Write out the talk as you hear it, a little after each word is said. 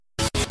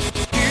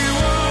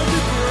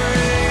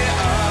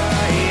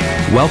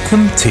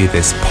Welcome to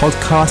this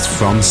podcast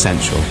from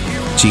Central,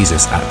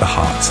 Jesus at the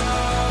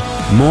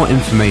Heart. More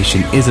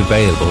information is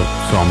available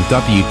from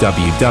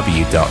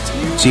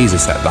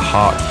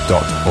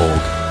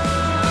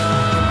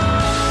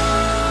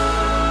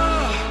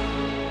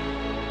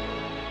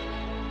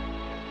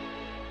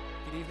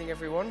Good evening,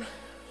 everyone.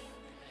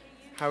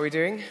 How are we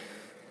doing?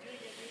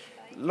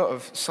 A lot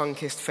of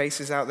sun-kissed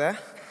faces out there.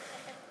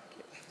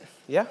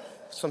 Yeah?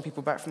 Some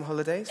people back from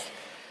holidays.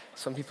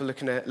 Some people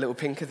looking a little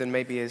pinker than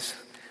maybe is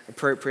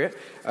appropriate.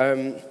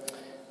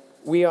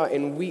 We are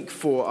in week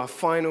 4, our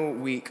final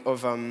week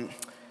of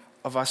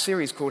our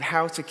series called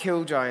How to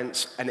Kill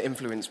Giants and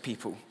Influence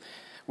People,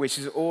 which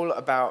is all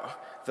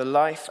about the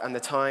life and the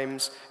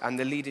times and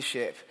the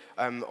leadership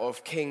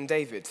of King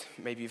David.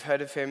 Maybe you've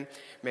heard of him,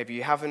 maybe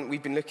you haven't.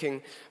 We've been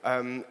looking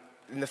in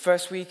the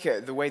first week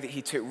at the way that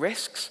he took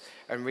risks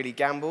and really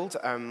gambled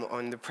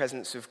on the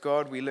presence of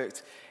God. We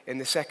looked in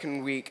the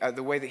second week at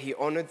the way that he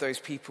honored those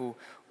people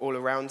all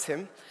around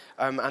him.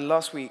 And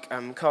last week,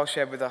 Carl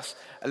shared with us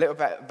a little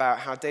bit about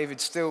how David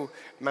still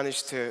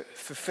managed to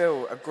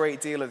fulfill a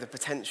great deal of the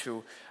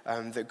potential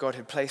that God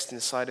had placed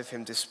inside of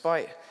him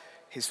despite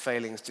his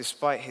failings,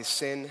 despite his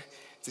sin,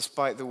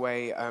 despite the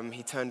way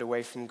he turned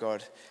away from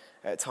God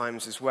at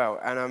times as well.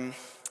 And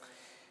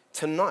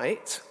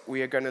tonight,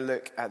 we are going to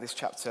look at this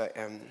chapter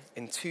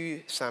in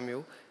 2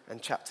 Samuel and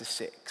chapter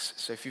 6.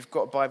 So if you've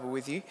got a Bible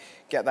with you,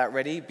 get that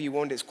ready. Be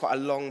warned, it's quite a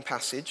long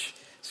passage,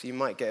 so you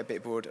might get a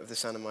bit bored of the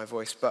sound of my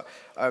voice. But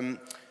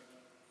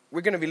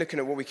we're going to be looking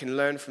at what we can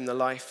learn from the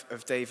life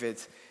of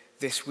David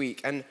this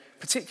week. And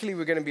particularly,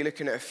 we're going to be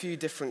looking at a few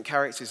different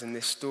characters in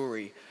this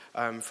story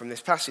from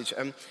this passage.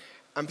 And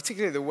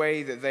particularly the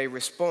way that they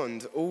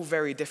respond, all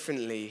very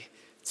differently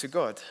to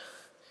God.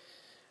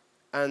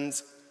 And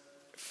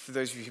for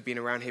those of you who've been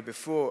around here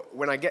before,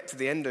 when I get to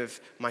the end of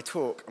my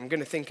talk, I'm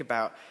going to think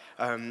about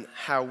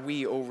how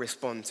we all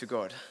respond to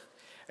God.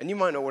 And you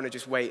might not want to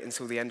just wait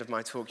until the end of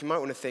my talk. You might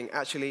want to think,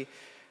 actually,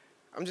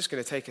 I'm just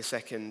going to take a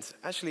second.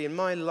 Actually, in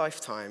my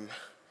lifetime,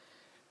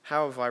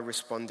 how have I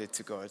responded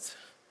to God?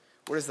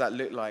 What does that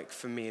look like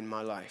for me in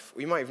my life? Or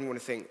you might even want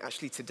to think,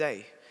 actually,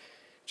 today,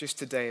 just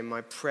today in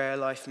my prayer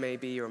life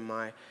maybe, or in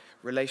my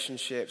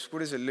relationships, what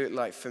does it look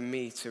like for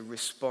me to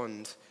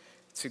respond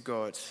to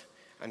God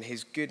and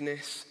his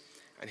goodness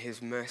and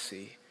his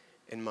mercy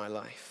in my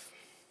life?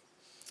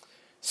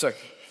 So,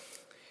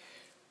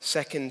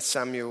 2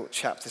 Samuel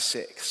chapter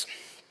 6.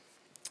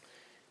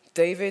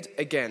 David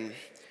again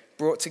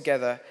brought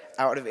together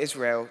out of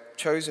Israel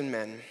chosen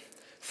men,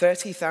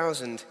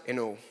 30,000 in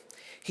all.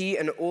 He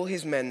and all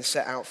his men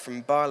set out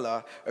from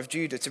Baalah of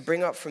Judah to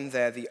bring up from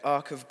there the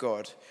ark of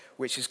God,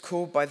 which is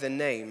called by the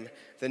name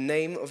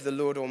of the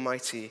Lord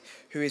Almighty,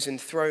 who is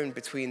enthroned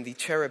between the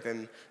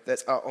cherubim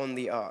that are on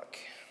the ark.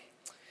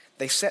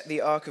 They set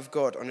the ark of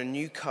God on a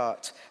new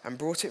cart and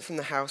brought it from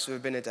the house of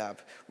Abinadab,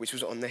 which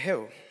was on the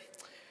hill.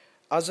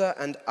 Uzzah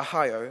and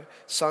Ahio,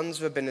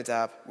 sons of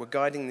Abinadab, were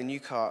guiding the new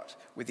cart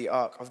with the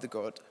ark of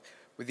God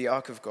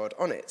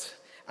on it,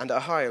 and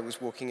Ahio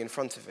was walking in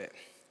front of it.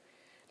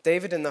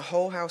 David and the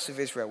whole house of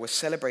Israel were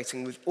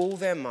celebrating with all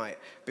their might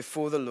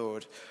before the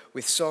Lord,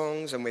 with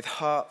songs and with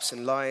harps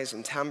and lyres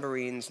and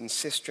tambourines and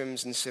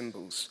sistrums and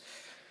cymbals.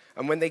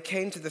 And when they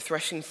came to the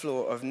threshing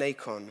floor of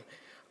Nacon,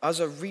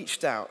 Uzzah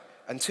reached out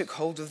and took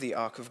hold of the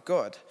ark of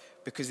God,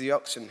 because the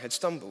oxen had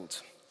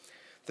stumbled.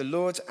 The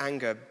Lord's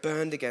anger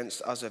burned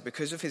against Uzzah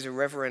because of his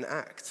irreverent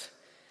act,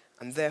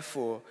 and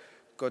therefore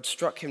God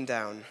struck him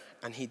down,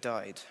 and he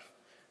died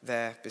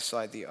there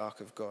beside the ark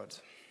of God.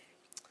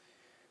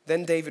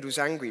 Then David was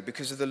angry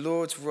because of the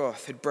Lord's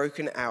wrath had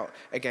broken out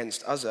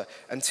against Uzzah,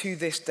 and to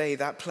this day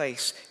that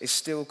place is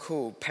still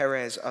called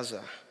Perez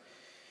Uzzah.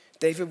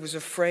 David was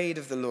afraid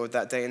of the Lord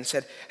that day and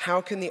said,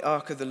 "How can the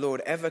ark of the Lord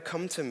ever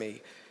come to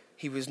me?"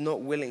 He was not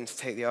willing to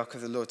take the ark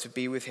of the Lord to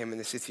be with him in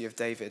the city of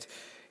David.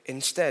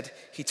 Instead,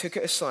 he took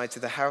it aside to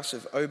the house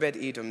of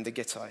Obed-Edom the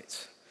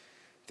Gittite.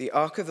 The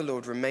ark of the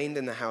Lord remained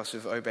in the house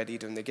of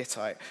Obed-Edom the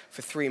Gittite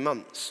for 3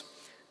 months,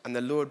 and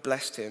the Lord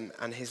blessed him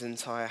and his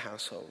entire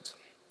household.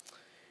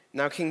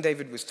 Now King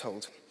David was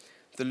told,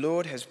 "The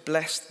Lord has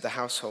blessed the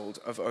household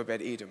of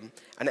Obed-Edom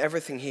and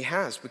everything he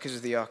has because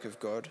of the ark of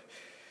God."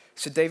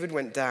 So David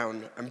went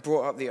down and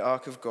brought up the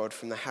ark of God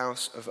from the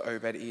house of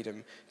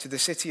Obed-Edom to the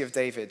city of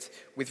David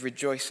with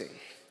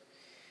rejoicing.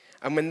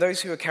 And when those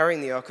who were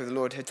carrying the ark of the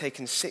Lord had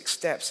taken 6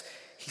 steps,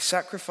 he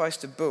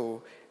sacrificed a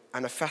bull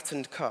and a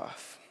fattened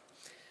calf.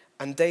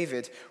 And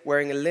David,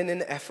 wearing a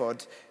linen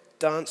ephod,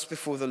 danced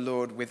before the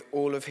Lord with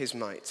all of his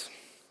might,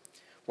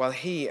 while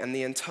he and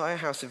the entire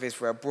house of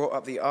Israel brought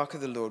up the ark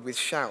of the Lord with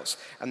shouts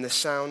and the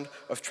sound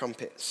of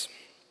trumpets.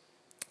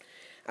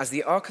 As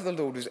the ark of the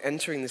Lord was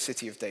entering the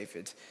city of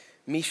David,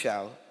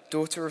 Michal,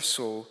 daughter of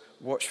Saul,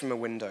 watched from a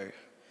window.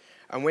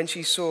 And when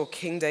she saw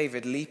King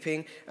David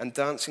leaping and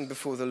dancing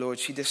before the Lord,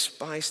 she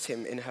despised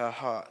him in her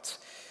heart.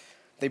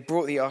 They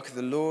brought the ark of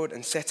the Lord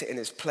and set it in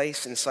its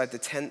place inside the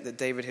tent that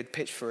David had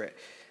pitched for it.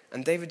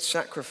 And David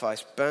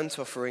sacrificed burnt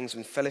offerings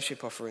and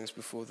fellowship offerings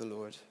before the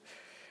Lord.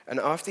 And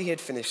after he had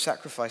finished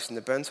sacrificing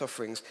the burnt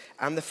offerings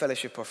and the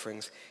fellowship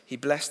offerings, he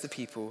blessed the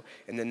people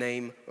in the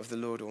name of the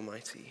Lord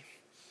Almighty.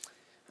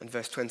 And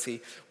verse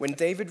 20, when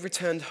David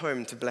returned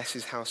home to bless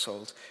his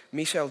household,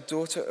 Michal,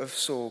 daughter of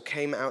Saul,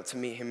 came out to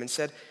meet him and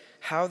said,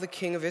 how the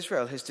king of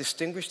Israel has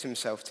distinguished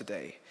himself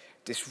today,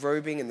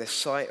 disrobing in the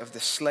sight of the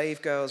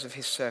slave girls of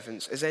his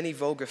servants, as any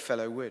vulgar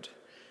fellow would.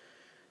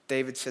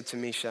 David said to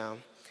Michal,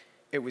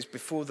 it was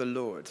before the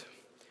Lord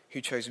who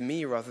chose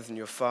me rather than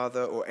your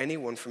father or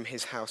anyone from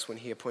his house when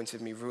he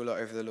appointed me ruler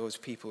over the Lord's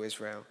people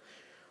Israel.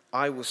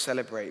 I will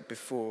celebrate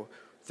before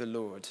the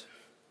Lord.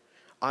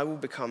 I will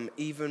become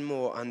even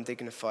more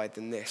undignified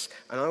than this,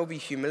 and I will be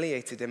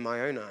humiliated in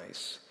my own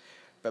eyes.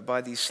 But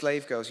by these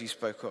slave girls you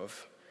spoke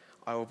of,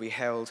 I will be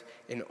held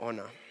in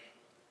honor.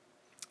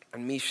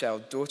 And Michal,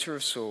 daughter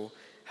of Saul,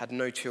 had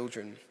no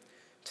children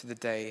to the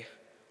day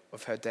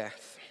of her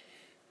death.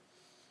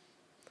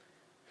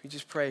 We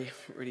just pray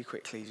really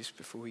quickly just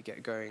before we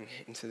get going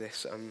into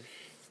this.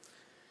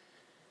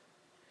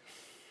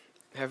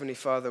 Heavenly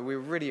Father, we're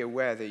really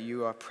aware that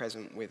you are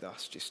present with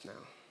us just now.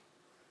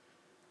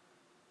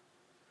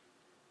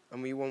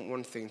 And we want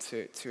one thing,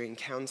 to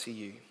encounter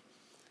you.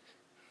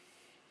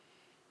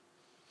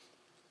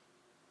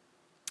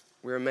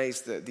 We're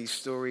amazed that these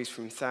stories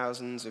from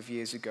thousands of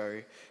years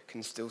ago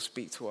can still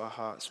speak to our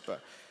hearts, but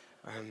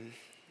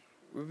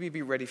would we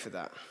be ready for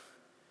that?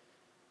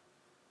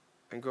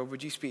 And God,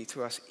 would you speak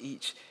to us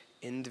each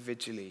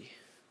individually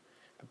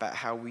about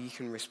how we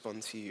can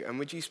respond to you? And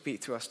would you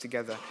speak to us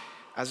together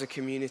as a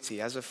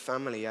community, as a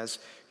family, as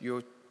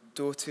your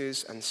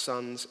daughters and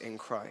sons in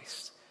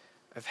Christ,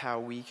 of how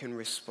we can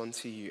respond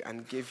to you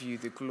and give you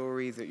the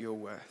glory that you're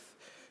worth?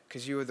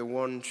 Because you are the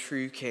one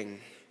true King,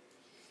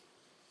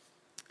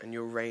 and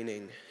you're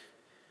reigning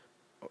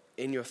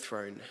in your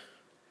throne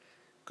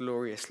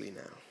gloriously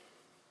now.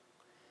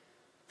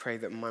 Pray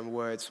that my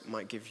words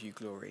might give you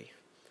glory,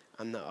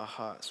 and that our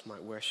hearts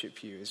might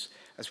worship you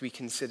as we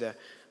consider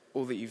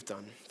all that you've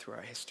done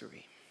throughout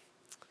history.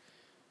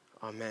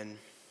 Amen.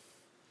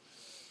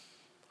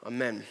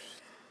 Amen.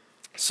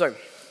 So,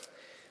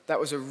 that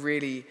was a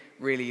really,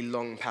 really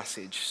long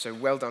passage. So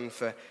well done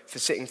for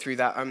sitting through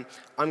that. I'm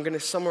going to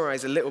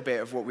summarize a little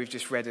bit of what we've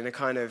just read in a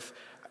kind of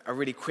a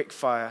really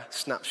quick-fire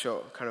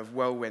snapshot, kind of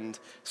whirlwind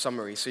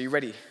summary. So you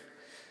ready?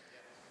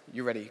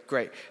 You ready?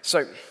 Great.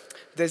 So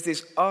there's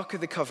this Ark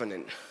of the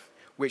Covenant,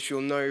 which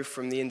you'll know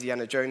from the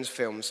Indiana Jones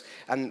films.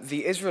 And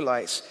the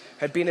Israelites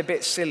had been a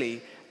bit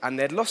silly and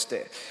they'd lost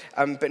it.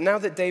 But now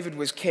that David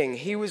was king,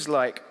 he was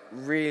like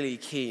really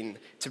keen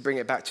to bring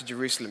it back to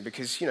Jerusalem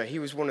because, you know, he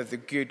was one of the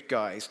good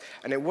guys.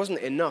 And it wasn't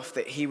enough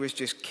that he was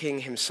just king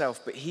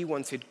himself, but he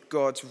wanted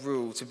God's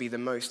rule to be the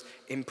most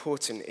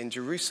important in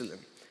Jerusalem.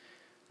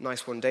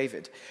 Nice one,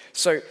 David.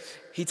 So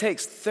he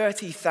takes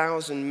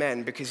 30,000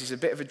 men because he's a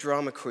bit of a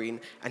drama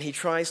queen, and he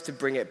tries to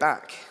bring it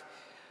back.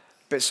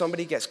 But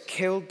somebody gets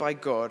killed by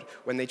God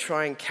when they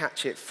try and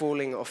catch it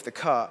falling off the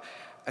cart,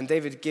 and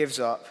David gives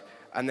up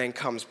and then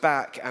comes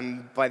back,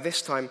 and by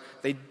this time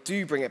they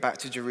do bring it back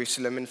to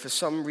Jerusalem, and for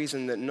some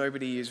reason that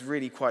nobody is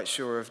really quite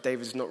sure of,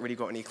 David's not really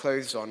got any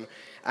clothes on,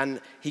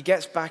 and he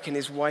gets back and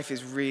his wife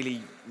is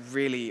really,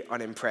 really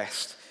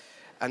unimpressed,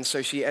 and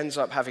so she ends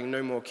up having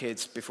no more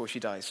kids before she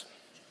dies.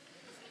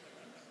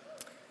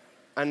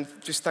 And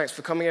just thanks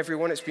for coming,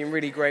 everyone. It's been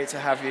really great to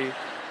have you.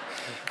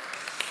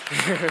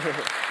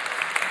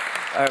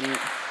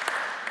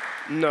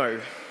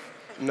 No,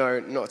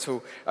 not at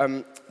all.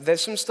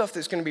 There's some stuff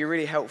that's going to be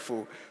really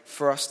helpful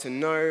for us to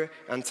know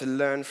and to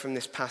learn from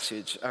this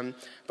passage.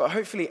 But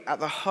hopefully at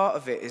the heart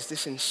of it is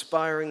this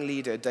inspiring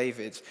leader,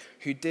 David,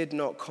 who did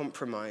not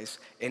compromise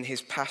in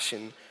his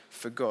passion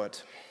for God.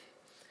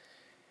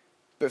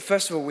 But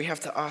first of all, we have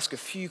to ask a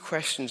few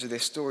questions of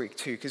this story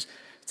too, because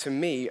to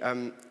me,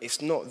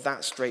 it's not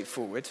that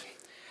straightforward.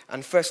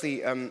 And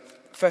firstly,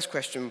 first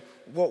question,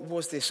 what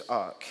was this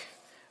ark?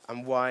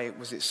 And why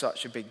was it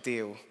such a big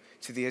deal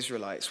to the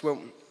Israelites? Well,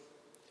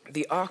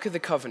 the Ark of the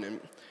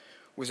Covenant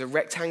was a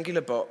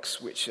rectangular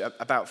box, which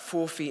about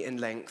 4 feet in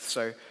length,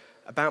 so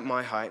about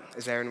my height,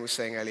 as Aaron was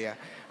saying earlier,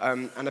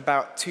 and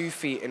about 2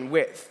 feet in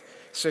width.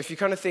 So if you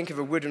kind of think of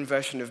a wooden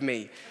version of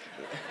me,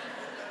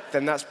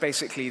 then that's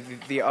basically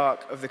the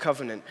Ark of the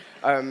Covenant.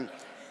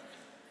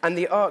 And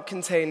the ark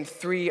contained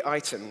 3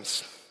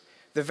 items.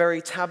 The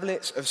very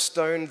tablets of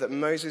stone that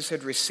Moses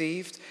had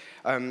received.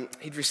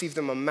 He'd received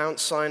them on Mount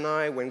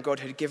Sinai when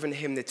God had given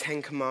him the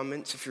 10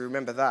 Commandments, if you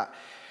remember that.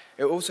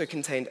 It also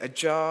contained a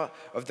jar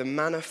of the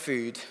manna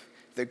food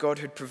that God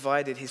had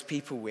provided his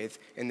people with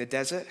in the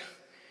desert.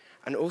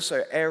 And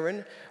also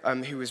Aaron,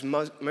 who was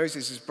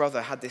Moses'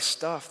 brother, had this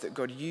staff that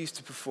God used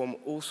to perform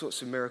all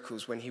sorts of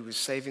miracles when he was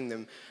saving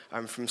them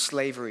from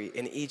slavery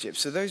in Egypt.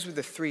 So those were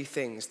the 3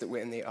 things that were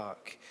in the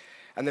ark.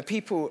 And the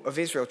people of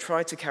Israel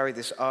tried to carry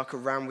this ark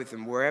around with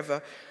them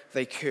wherever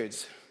they could,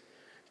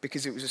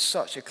 because it was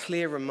such a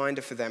clear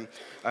reminder for them,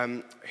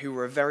 who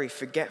were a very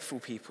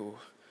forgetful people,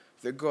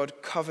 that God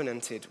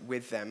covenanted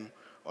with them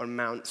on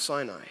Mount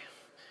Sinai.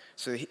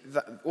 So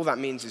all that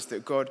means is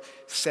that God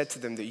said to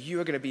them that you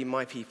are going to be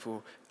my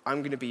people I'm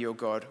going to be your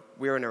God.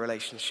 We're in a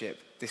relationship.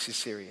 This is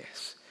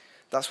serious.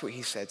 That's what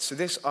he said. So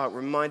this ark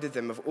reminded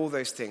them of all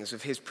those things,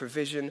 of his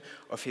provision,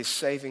 of his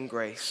saving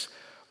grace,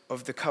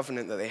 of the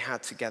covenant that they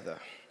had together.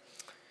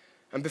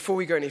 And before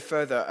we go any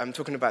further, I'm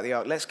talking about the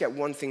ark, let's get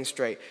one thing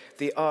straight.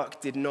 The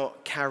ark did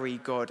not carry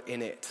God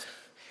in it.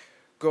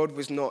 God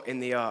was not in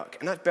the ark.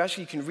 And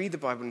actually, you can read the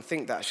Bible and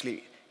think that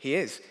actually he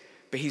is,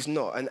 but he's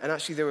not. And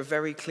actually, they were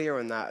very clear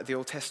on that. The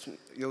Old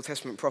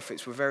Testament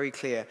prophets were very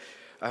clear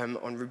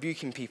on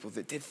rebuking people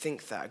that did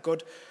think that.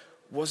 God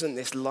wasn't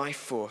this life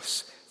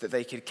force that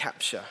they could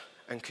capture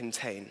and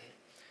contain.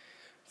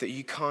 That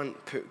you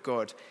can't put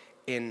God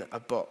in a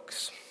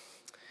box.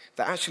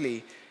 That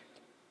actually,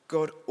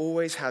 God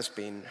always has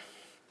been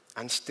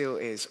and still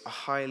is a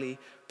highly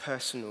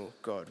personal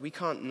God. We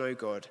can't know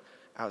God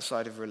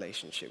outside of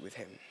relationship with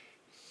him.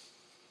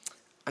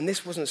 And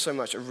this wasn't so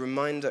much a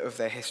reminder of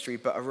their history,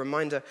 but a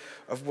reminder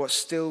of what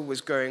still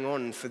was going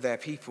on for their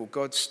people.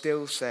 God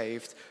still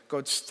saved,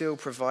 God still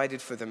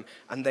provided for them,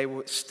 and they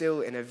were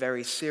still in a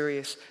very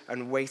serious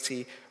and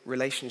weighty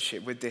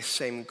relationship with this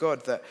same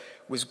God that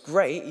was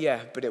great,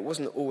 yeah, but it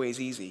wasn't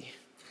always easy.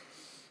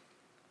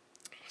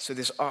 So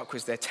this ark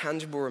was their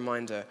tangible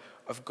reminder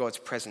of God's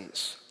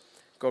presence.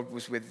 God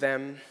was with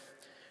them,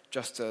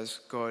 just as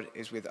God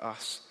is with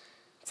us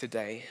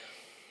today.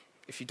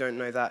 If you don't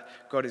know that,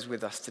 God is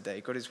with us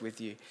today. God is with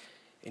you.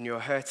 In your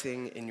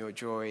hurting, in your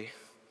joy,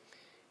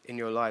 in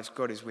your lives,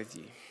 God is with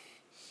you.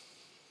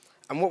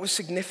 And what was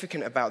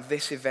significant about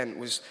this event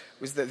was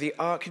that the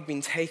ark had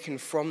been taken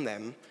from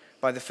them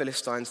by the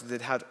Philistines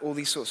that had all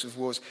these sorts of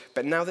wars.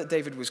 But now that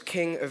David was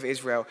king of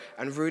Israel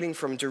and ruling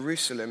from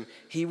Jerusalem,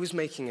 he was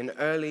making an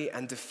early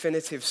and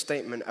definitive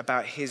statement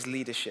about his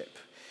leadership.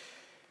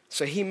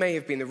 So he may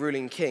have been the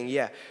ruling king,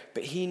 yeah,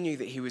 but he knew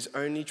that he was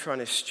only trying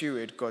to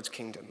steward God's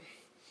kingdom.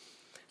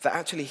 That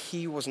actually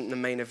he wasn't the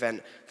main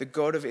event. The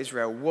God of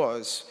Israel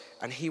was,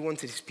 and he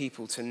wanted his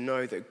people to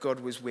know that God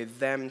was with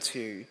them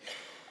too,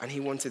 and he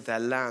wanted their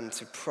land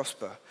to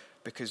prosper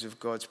because of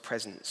God's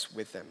presence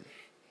with them.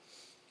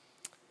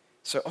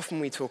 So often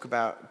we talk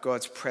about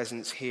God's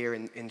presence here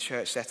in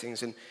church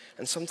settings, and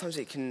sometimes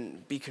it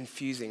can be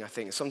confusing, I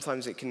think.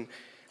 Sometimes it can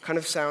kind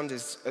of sound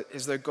as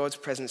though God's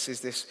presence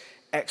is this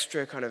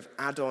extra kind of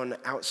add-on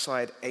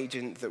outside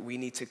agent that we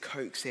need to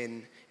coax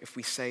in if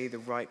we say the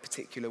right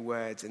particular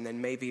words, and then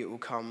maybe it will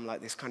come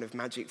like this kind of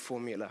magic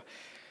formula.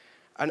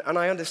 And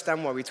I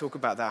understand why we talk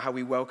about that, how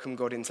we welcome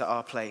God into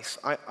our place.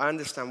 I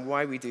understand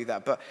why we do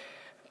that, but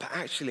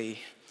actually,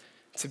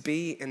 to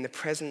be in the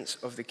presence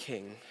of the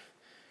King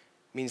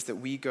means that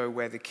we go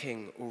where the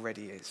King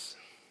already is.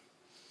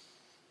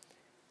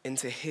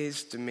 Into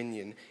his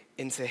dominion,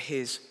 into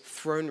his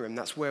throne room.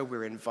 That's where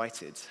we're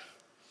invited.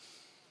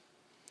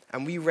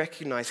 And we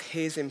recognize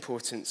his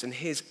importance and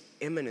his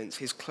immanence,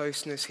 his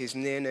closeness, his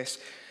nearness.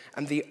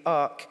 And the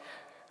ark,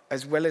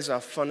 as well as our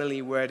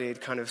funnily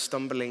worded kind of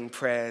stumbling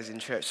prayers in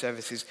church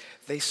services,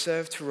 they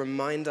serve to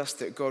remind us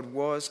that God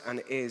was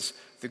and is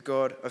the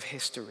God of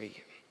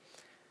history.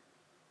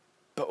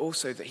 But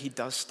also that he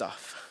does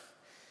stuff.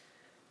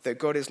 That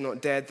God is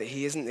not dead, that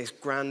he isn't this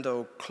grand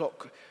old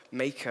clock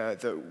maker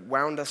that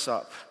wound us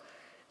up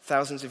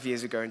thousands of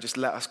years ago and just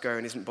let us go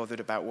and isn't bothered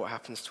about what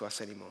happens to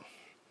us anymore.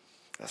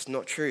 That's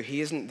not true.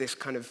 He isn't this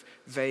kind of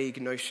vague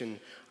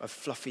notion of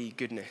fluffy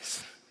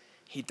goodness.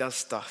 He does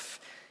stuff.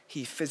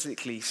 He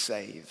physically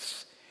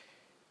saves.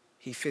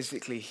 He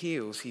physically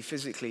heals. He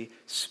physically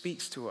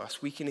speaks to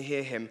us. We can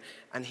hear him,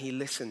 and he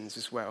listens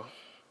as well.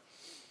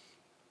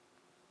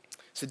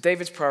 So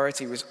David's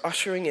priority was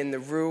ushering in the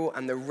rule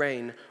and the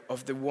reign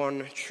of the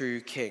one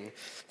true king.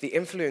 The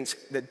influence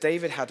that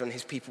David had on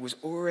his people was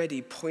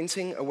already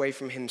pointing away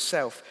from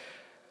himself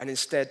and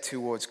instead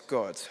towards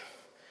God.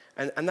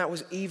 And that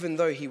was even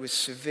though he was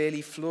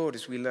severely flawed,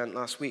 as we learned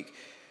last week.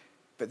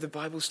 But the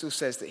Bible still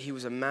says that he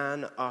was a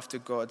man after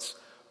God's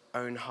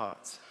own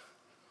heart.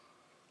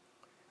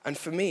 And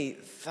for me,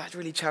 that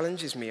really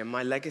challenges me and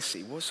my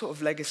legacy. What sort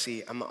of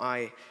legacy am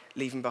I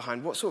leaving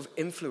behind? What sort of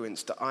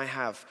influence do I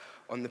have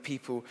on the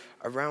people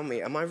around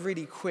me? Am I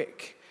really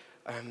quick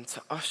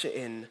to usher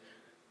in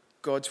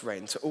God's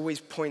reign, to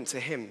always point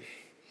to him?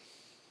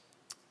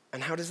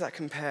 And how does that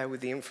compare with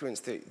the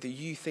influence that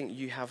you think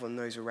you have on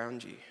those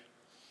around you?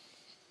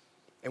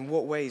 In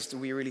what ways do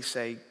we really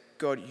say,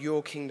 God,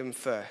 your kingdom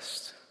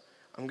first.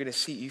 I'm going to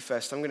seek you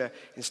first.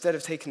 Instead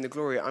of taking the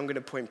glory, I'm going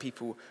to point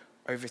people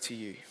over to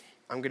you.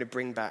 I'm going to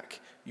bring back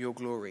your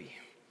glory.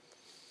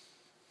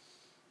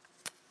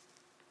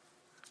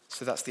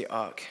 So that's the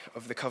Ark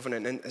of the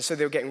Covenant. And so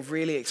they were getting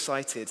really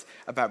excited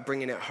about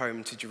bringing it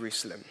home to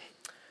Jerusalem.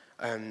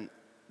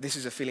 This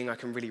is a feeling I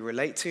can really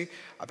relate to.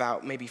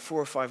 About maybe 4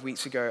 or 5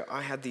 weeks ago,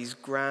 I had these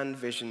grand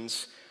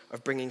visions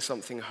of bringing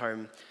something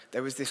home.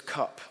 There was this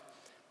cup.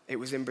 It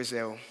was in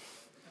Brazil.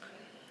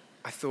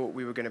 I thought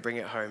we were going to bring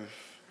it home.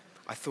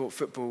 I thought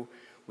football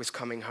was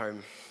coming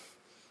home.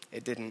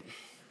 It didn't.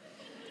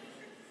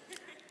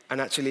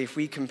 And actually, if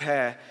we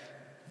compare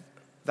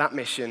that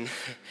mission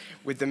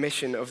with the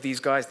mission of these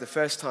guys, the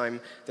first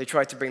time they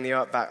tried to bring the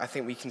ark back, I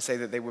think we can say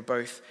that they were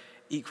both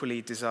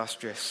equally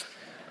disastrous.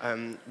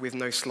 with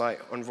no slight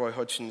on Roy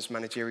Hodgson's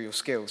managerial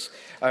skills.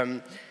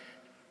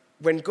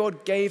 When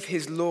God gave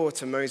his law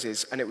to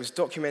Moses, and it was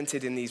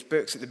documented in these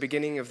books at the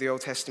beginning of the Old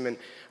Testament,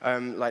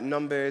 like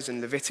Numbers and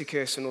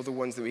Leviticus and all the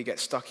ones that we get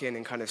stuck in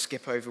and kind of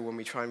skip over when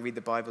we try and read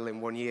the Bible in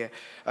 1 year,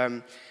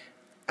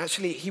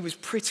 actually he was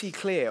pretty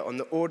clear on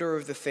the order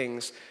of the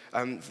things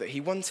that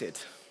he wanted,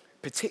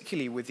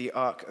 particularly with the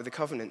Ark of the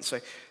Covenant. So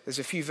there's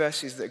a few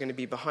verses that are going to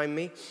be behind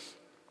me,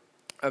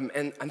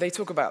 and they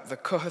talk about the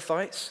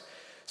Kohathites.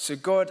 So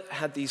God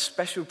had these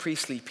special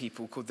priestly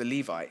people called the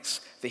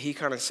Levites that he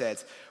kind of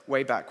said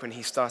way back when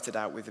he started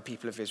out with the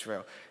people of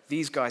Israel.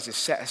 These guys are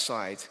set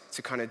aside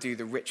to kind of do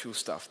the ritual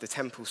stuff, the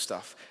temple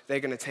stuff. They're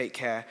going to take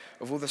care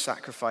of all the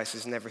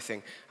sacrifices and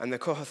everything. And the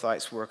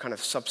Kohathites were a kind of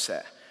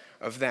subset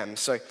of them.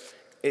 So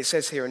it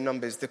says here in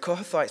Numbers, the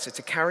Kohathites are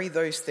to carry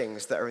those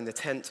things that are in the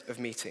tent of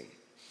meeting.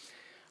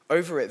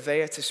 Over it,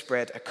 they are to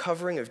spread a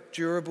covering of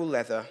durable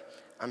leather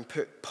and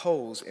put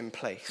poles in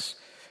place.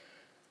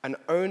 And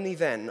only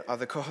then are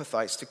the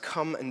Kohathites to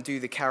come and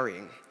do the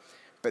carrying,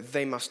 but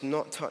they must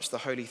not touch the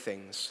holy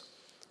things,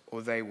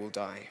 or they will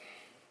die.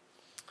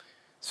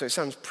 So it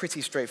sounds pretty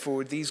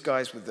straightforward. These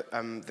guys with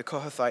the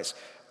Kohathites,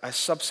 a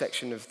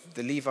subsection of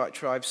the Levite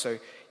tribe. So,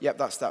 yep,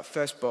 that's that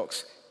first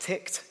box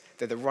ticked.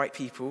 They're the right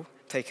people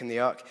taking the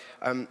ark.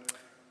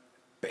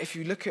 But if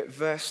you look at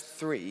verse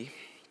 3,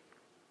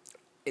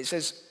 it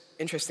says,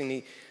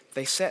 interestingly,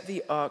 they set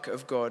the ark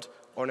of God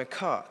on a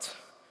cart,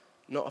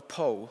 not a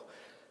pole,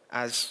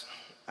 as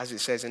it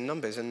says in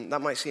Numbers. And that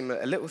might seem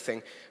a little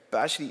thing, but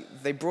actually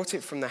they brought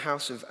it from the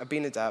house of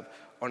Abinadab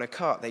on a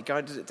cart. They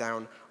guided it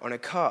down on a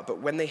cart, but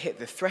when they hit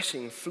the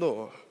threshing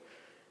floor,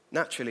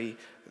 naturally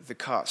the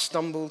cart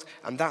stumbled,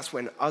 and that's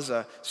when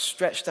Uzzah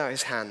stretched out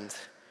his hand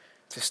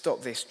to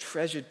stop this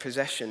treasured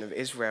possession of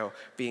Israel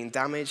being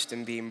damaged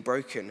and being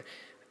broken.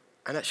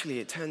 And actually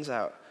it turns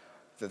out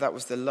that that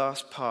was the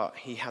last part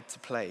he had to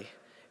play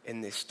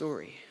in this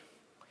story.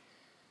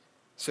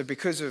 So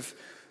because of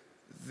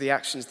the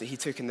actions that he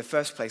took in the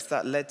first place,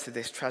 that led to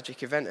this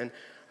tragic event. And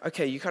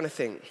okay, you kind of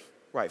think,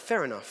 right,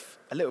 fair enough,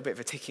 a little bit of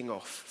a ticking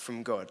off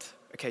from God.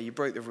 Okay, you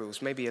broke the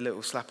rules, maybe a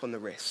little slap on the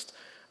wrist.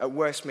 At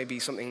worst, maybe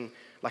something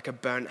like a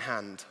burnt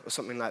hand or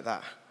something like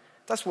that.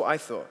 That's what I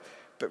thought.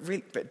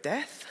 But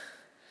death?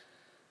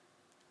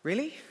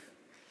 Really?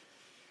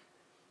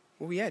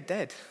 Well, yeah,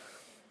 dead.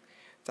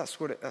 That's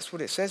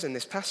what it says in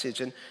this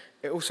passage. And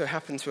it also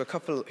happened to a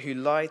couple who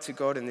lied to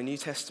God in the New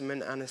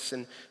Testament, Annas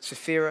and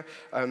Sapphira.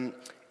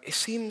 It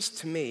seems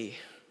to me,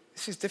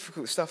 this is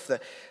difficult stuff,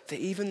 that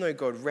even though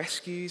God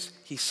rescues,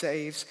 he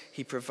saves,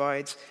 he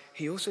provides,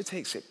 he also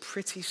takes it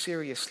pretty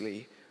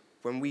seriously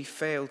when we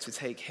fail to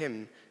take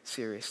him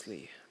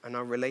seriously and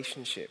our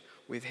relationship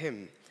with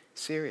him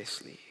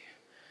seriously.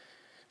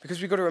 Because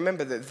we've got to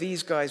remember that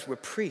these guys were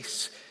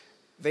priests.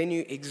 They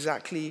knew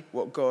exactly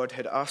what God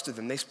had asked of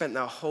them. They spent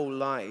their whole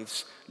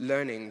lives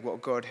learning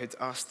what God had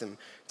asked them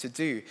to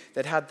do.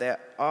 They'd had their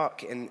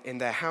ark in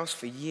their house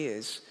for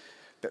years,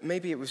 but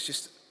maybe it was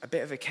just a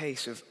bit of a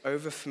case of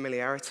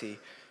over-familiarity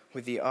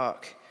with the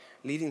ark,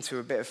 leading to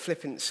a bit of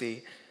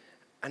flippancy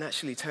and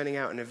actually turning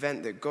out an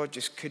event that God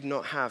just could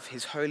not have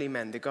his holy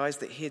men, the guys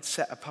that he had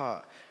set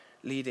apart,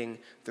 leading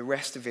the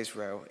rest of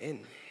Israel in.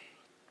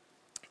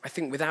 I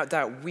think without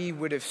doubt we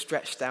would have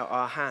stretched out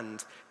our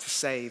hand to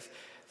save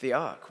the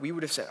ark. We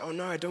would have said, oh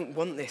no, I don't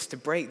want this to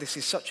break. This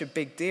is such a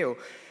big deal.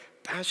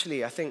 But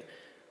actually, I think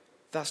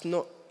that's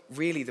not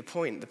really the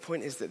point. The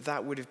point is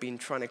that would have been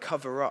trying to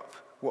cover up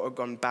what had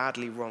gone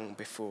badly wrong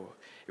before.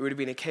 It would have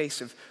been a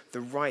case of the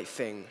right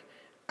thing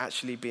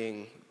actually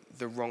being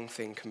the wrong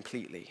thing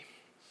completely.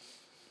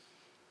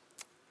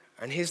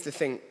 And here's the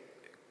thing.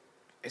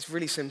 It's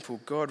really simple.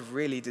 God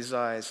really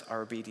desires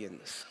our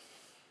obedience.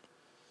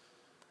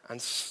 And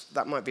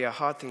that might be a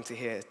hard thing to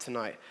hear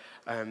tonight.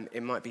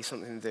 It might be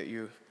something that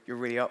you're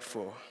really up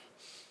for.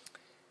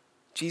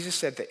 Jesus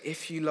said that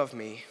if you love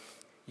me,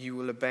 you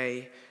will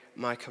obey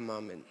my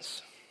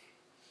commandments.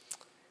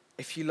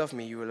 If you love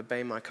me, you will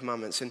obey my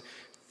commandments. And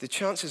the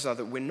chances are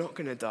that we're not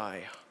going to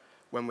die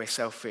when we're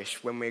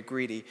selfish, when we're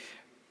greedy.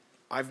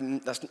 I've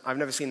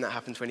never seen that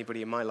happen to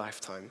anybody in my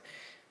lifetime.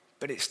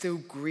 But it still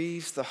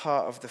grieves the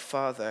heart of the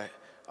Father,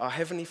 our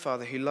Heavenly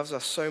Father, who loves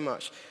us so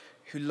much,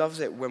 who loves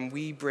it when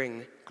we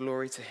bring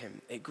glory to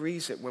him. It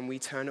grieves it when we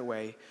turn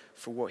away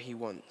for what he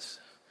wants.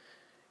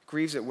 It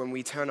grieves it when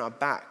we turn our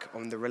back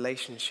on the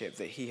relationship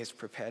that he has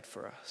prepared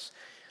for us.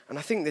 And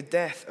I think the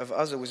death of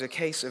Uzzah was a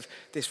case of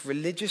this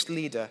religious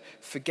leader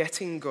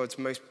forgetting God's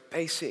most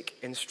basic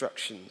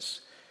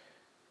instructions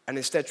and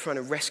instead trying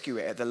to rescue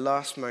it at the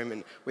last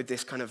moment with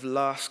this kind of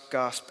last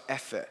gasp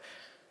effort.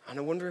 And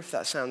I wonder if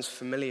that sounds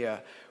familiar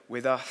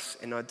with us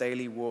in our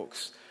daily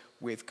walks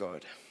with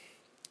God.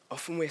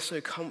 Often we're so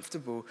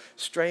comfortable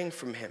straying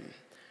from him,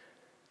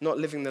 not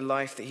living the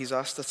life that he's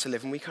asked us to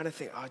live. And we kind of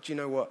think, do you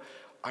know what?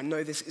 I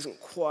know this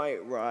isn't quite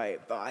right,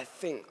 but I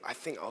think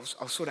I'll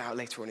sort it out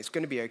later on. It's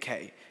going to be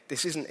okay.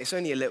 It's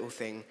only a little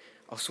thing.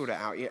 I'll sort it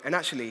out. And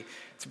actually,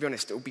 to be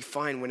honest, it'll be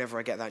fine whenever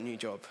I get that new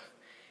job.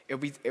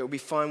 It'll be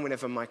fine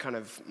whenever my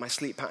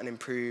sleep pattern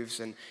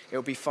improves, and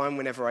it'll be fine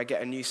whenever I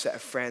get a new set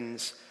of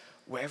friends,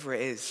 whatever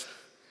it is.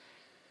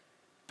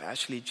 But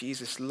actually,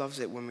 Jesus loves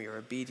it when we are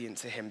obedient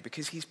to him,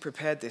 because he's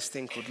prepared this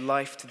thing called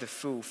life to the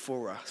full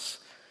for us.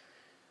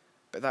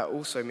 But that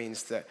also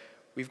means that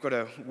we've got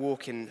to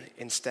walk in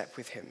step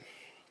with him.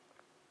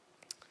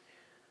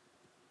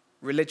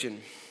 Religion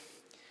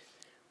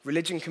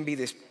can be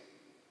this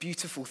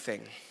beautiful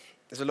thing.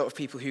 There's a lot of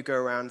people who go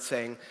around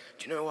saying,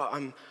 do you know what,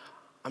 I'm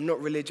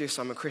not religious,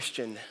 I'm a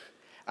Christian.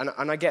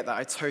 And I get that,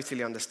 I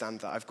totally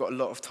understand that. I've got a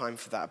lot of time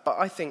for that. But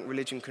I think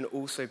religion can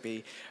also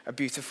be a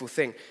beautiful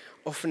thing.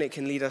 Often it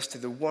can lead us to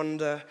the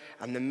wonder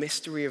and the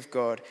mystery of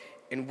God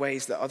in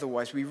ways that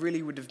otherwise we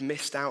really would have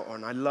missed out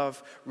on. I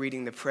love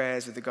reading the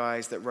prayers of the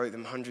guys that wrote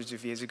them hundreds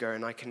of years ago,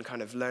 and I can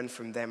kind of learn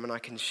from them, and I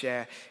can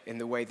share in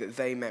the way that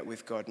they met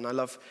with God. And I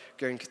love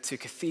going to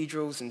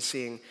cathedrals and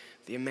seeing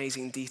the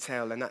amazing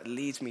detail, and that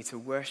leads me to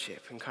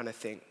worship and kind of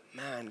think,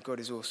 man, God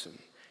is awesome.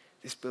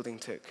 This building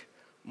took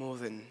more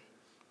than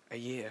a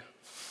year.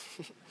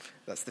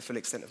 That's the full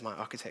extent of my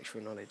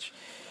architectural knowledge.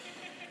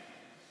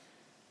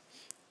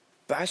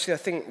 But actually, I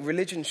think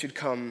religion should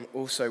come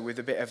also with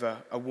a bit of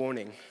a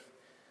warning,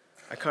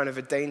 a kind of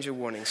a danger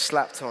warning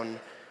slapped on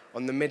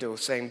the middle,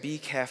 saying, be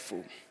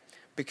careful.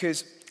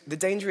 Because the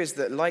danger is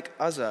that, like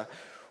Uzzah,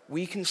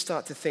 we can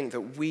start to think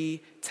that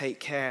we take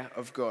care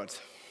of God.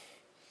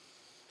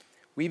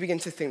 We begin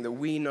to think that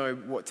we know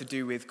what to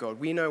do with God.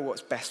 We know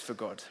what's best for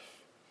God.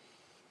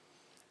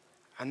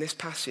 And this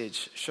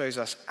passage shows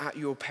us, at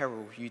your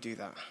peril, you do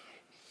that.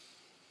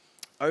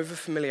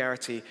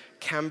 Over-familiarity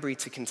can breed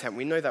to contempt.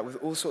 We know that with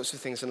all sorts of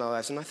things in our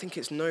lives. And I think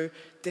it's no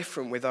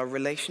different with our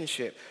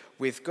relationship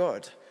with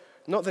God.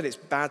 Not that it's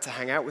bad to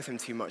hang out with him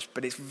too much,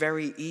 but it's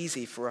very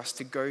easy for us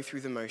to go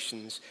through the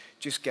motions,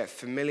 just get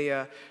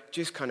familiar,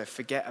 just kind of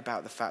forget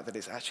about the fact that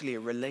it's actually a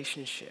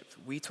relationship.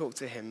 We talk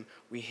to him,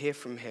 we hear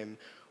from him,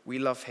 we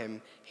love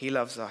him, he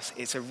loves us.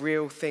 It's a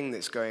real thing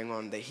that's going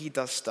on, that he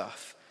does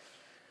stuff.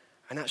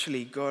 And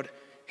actually, God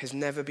has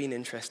never been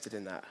interested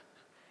in that.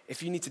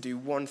 If you need to do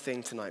one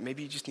thing tonight,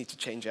 maybe you just need to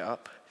change it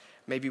up.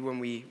 Maybe when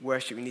we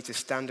worship, we need to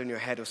stand on your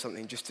head or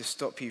something just to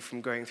stop you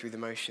from going through the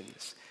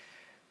motions.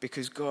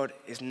 Because God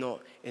is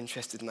not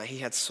interested in that. He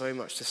had so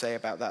much to say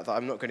about that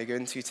I'm not going to go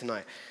into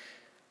tonight.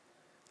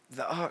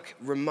 The ark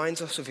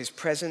reminds us of his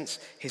presence,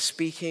 his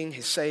speaking,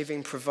 his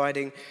saving,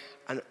 providing,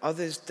 and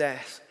Uzzah's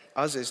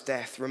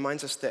death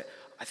reminds us that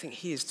I think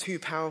he is too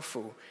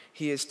powerful,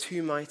 he is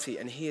too mighty,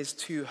 and he is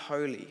too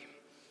holy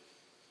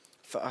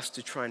for us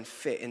to try and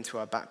fit into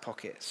our back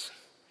pockets.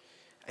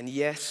 And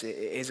yes, it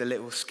is a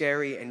little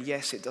scary, and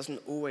yes, it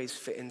doesn't always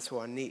fit into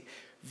our neat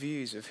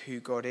views of who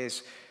God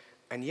is.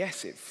 And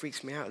yes, it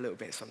freaks me out a little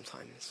bit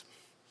sometimes.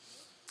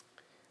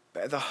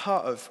 But at the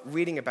heart of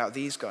reading about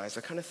these guys,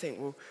 I kind of think,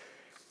 well,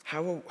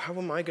 how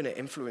am I going to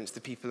influence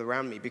the people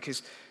around me?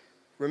 Because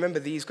remember,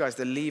 these guys,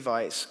 the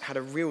Levites, had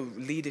a real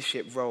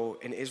leadership role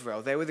in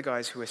Israel. They were the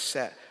guys who were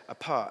set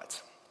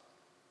apart.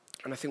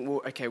 And I think,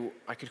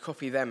 I could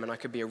copy them and I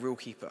could be a rule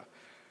keeper.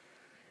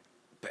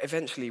 But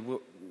eventually, we're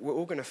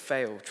all going to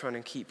fail trying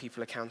to keep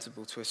people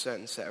accountable to a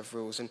certain set of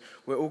rules. And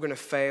we're all going to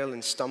fail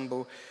and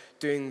stumble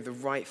doing the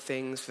right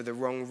things for the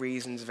wrong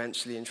reasons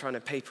eventually and trying to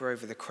paper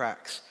over the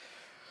cracks.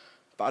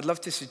 But I'd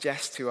love to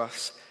suggest to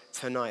us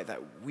tonight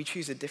that we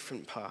choose a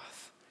different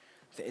path.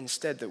 That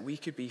instead that we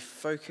could be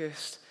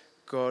focused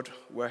God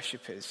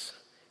worshippers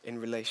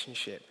in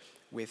relationship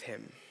with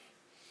him.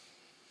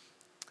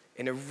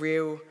 In a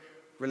real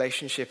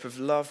relationship of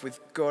love with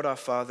God our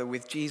Father,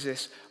 with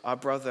Jesus our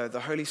brother, the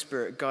Holy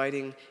Spirit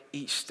guiding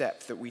each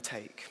step that we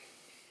take.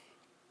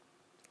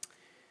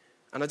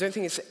 And I don't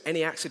think it's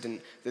any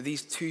accident that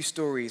these two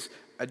stories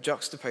are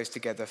juxtaposed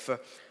together. For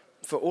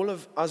all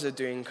of Uzzah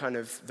doing kind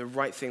of the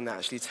right thing that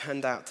actually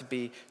turned out to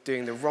be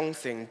doing the wrong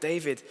thing,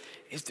 David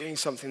is doing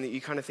something that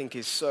you kind of think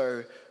is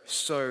so,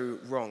 so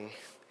wrong.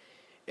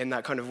 In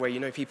that kind of way,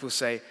 people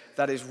say,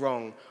 that is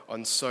wrong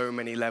on so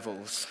many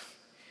levels.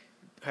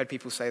 Heard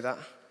people say that?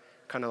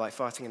 Kind of like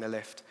farting in a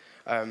lift.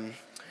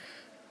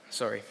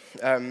 Sorry.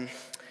 And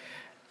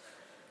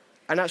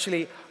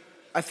actually,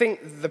 I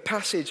think the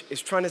passage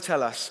is trying to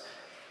tell us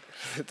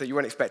that you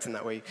weren't expecting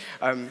that, were you?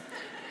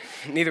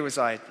 Neither was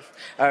I.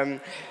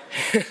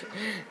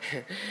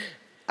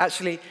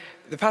 Actually,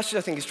 the passage,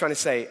 I think, is trying to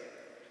say,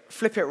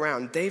 flip it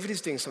around. David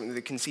is doing something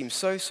that can seem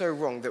so, so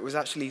wrong that was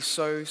actually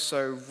so,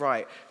 so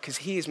right, because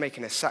he is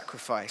making a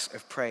sacrifice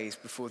of praise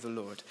before the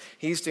Lord.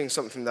 He's doing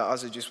something that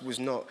Uzzah just was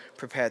not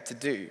prepared to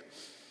do.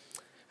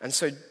 And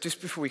so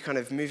just before we kind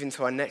of move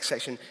into our next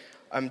section,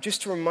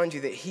 just to remind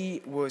you that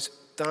he was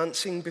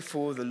dancing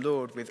before the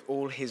Lord with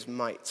all his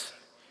might.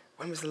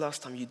 When was the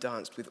last time you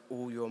danced with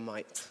all your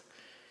might?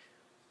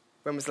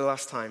 When was the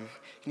last time?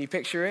 Can you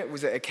picture it?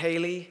 Was it a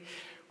ceilidh?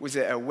 Was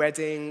it a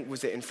wedding?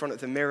 Was it in front of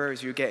the mirror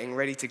as you were getting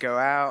ready to go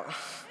out?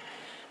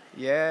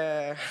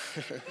 Yeah.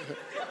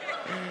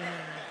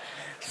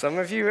 Some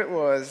of you it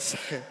was.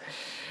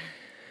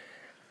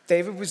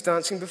 David was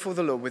dancing before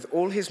the Lord with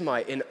all his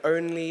might in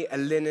only a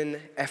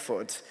linen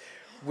ephod,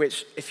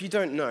 which, if you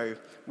don't know,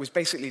 was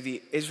basically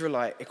the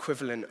Israelite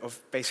equivalent of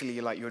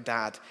basically like your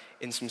dad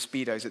in some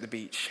Speedos at the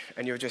beach.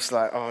 And you're just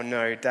like, oh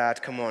no,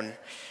 Dad, come on.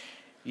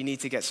 You need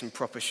to get some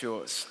proper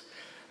shorts.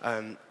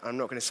 I'm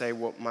not going to say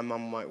what my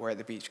mum might wear at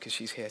the beach because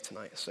she's here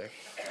tonight, so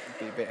it'd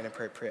be a bit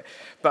inappropriate.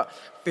 But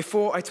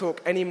before I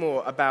talk any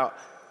more about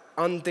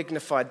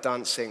undignified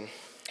dancing,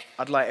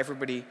 I'd like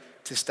everybody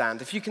to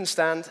stand. If you can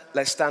stand,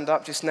 let's stand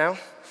up just now.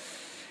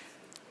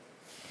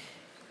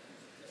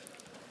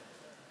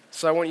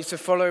 So I want you to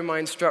follow my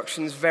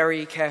instructions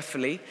very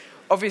carefully.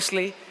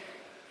 Obviously,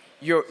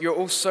 you're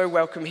all so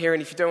welcome here,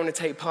 and if you don't want to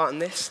take part in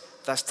this,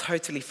 that's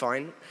totally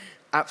fine,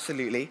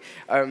 absolutely.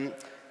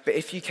 But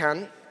if you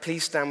can,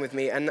 please stand with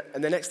me. And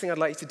the next thing I'd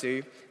like you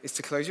to do is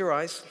to close your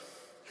eyes.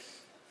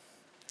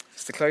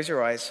 Just to close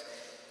your eyes.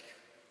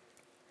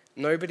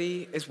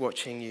 Nobody is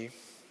watching you.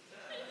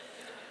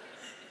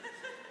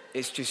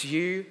 It's just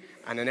you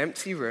and an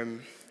empty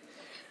room.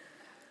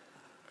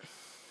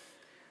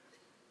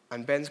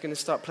 And Ben's going to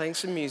start playing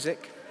some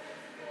music.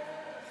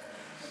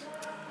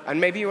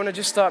 And maybe you want to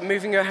just start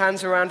moving your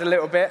hands around a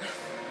little bit.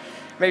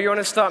 Maybe you want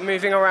to start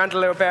moving around a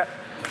little bit.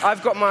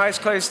 I've got my eyes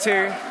closed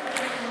too.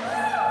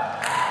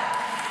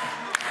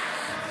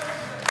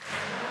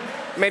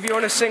 Maybe you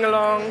want to sing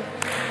along.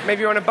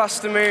 Maybe you want to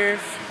bust a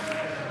move.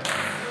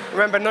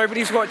 Remember,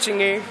 nobody's watching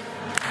you.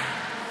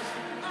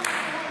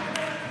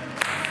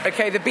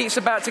 Okay, the beat's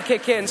about to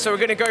kick in, so we're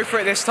going to go for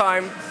it this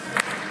time.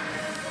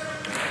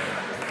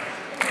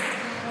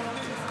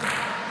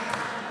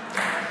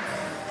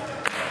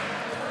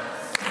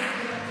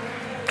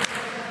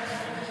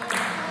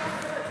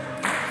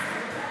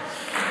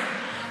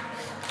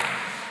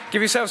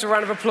 Give yourselves a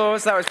round of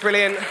applause. That was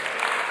brilliant.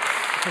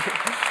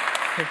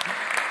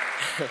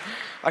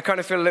 I kind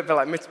of feel a little bit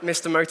like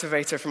Mr.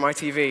 Motivator from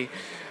ITV.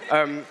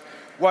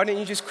 Why don't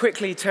you just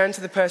quickly turn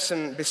to the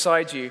person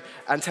beside you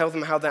and tell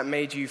them how that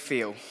made you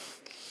feel?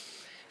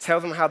 Tell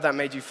them how that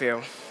made you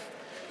feel.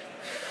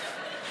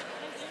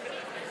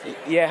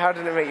 Yeah, how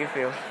did it make you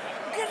feel?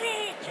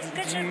 Great, because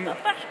it's my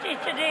birthday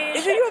today.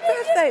 Is it your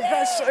birthday?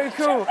 That's so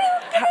cool.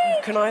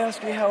 Can I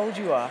ask you how old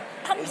you are?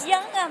 I'm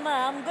young,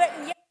 I'm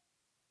getting young.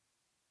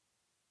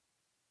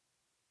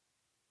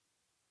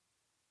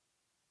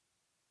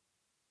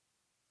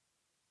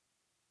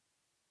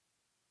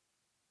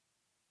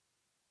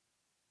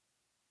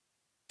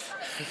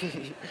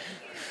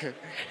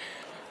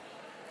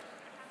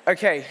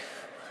 Okay,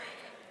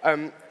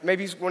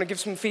 maybe you want to give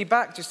some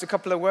feedback, just a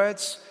couple of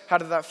words. How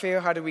did that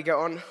feel? How did we get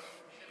on?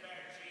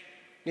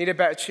 Need a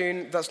better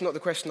tune? That's not the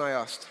question I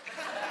asked.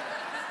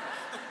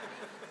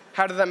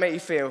 How did that make you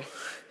feel?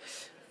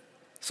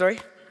 Sorry?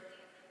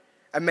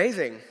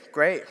 Amazing,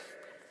 great.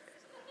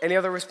 Any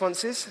other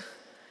responses?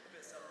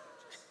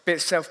 Bit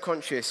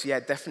self-conscious,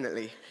 yeah,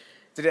 definitely.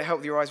 Did it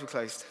help that your eyes were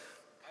closed?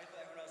 I thought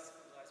everyone else's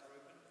eyes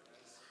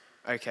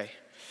were open. Okay.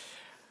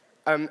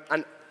 And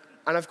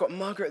I've got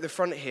Margaret at the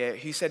front here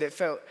who said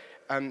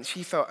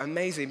she felt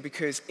amazing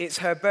because it's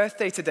her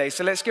birthday today.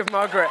 So let's give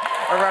Margaret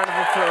a round of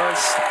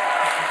applause.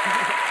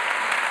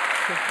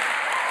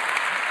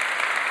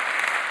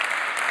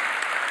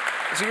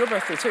 Is it your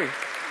birthday too?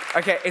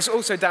 Okay, it's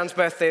also Dan's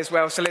birthday as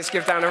well, so let's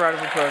give Dan a round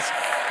of applause.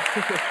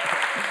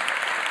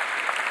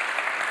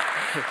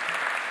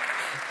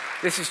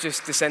 This is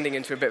just descending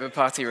into a bit of a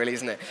party, really,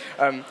 isn't it?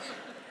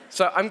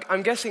 So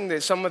I'm guessing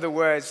that some of the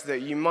words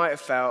that you might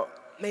have felt,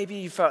 maybe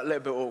you felt a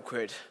little bit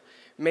awkward.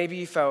 Maybe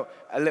you felt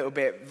a little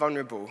bit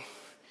vulnerable.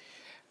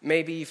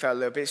 Maybe you felt a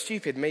little bit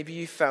stupid. Maybe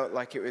you felt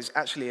like it was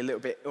actually a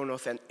little bit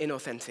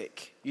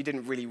inauthentic. You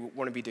didn't really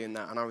want to be doing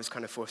that, and I was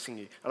kind of forcing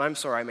you. And I'm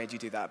sorry I made you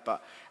do that,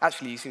 but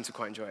actually you seem to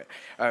quite enjoy it.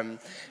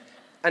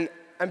 And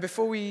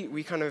before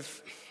we kind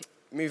of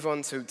move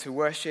on to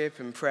worship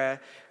and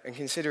prayer and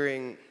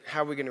considering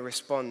how we're going to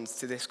respond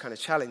to this kind of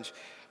challenge,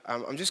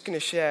 I'm just going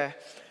to share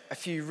a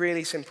few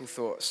really simple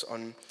thoughts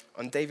on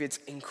David's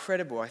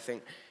incredible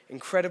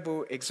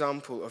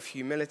example of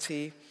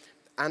humility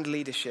and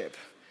leadership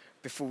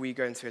before we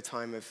go into a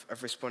time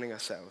of responding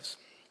ourselves.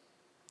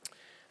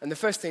 And the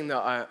first thing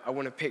that I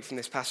want to pick from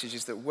this passage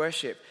is that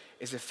worship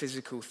is a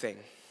physical thing.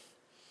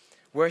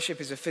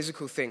 Worship is a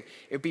physical thing.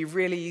 It would be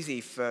really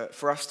easy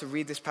for us to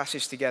read this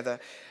passage together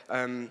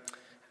and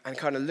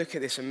kind of look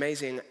at this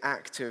amazing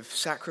act of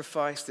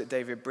sacrifice that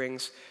David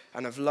brings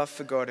and of love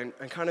for God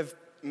and kind of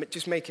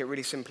just make it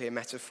really simply a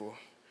metaphor.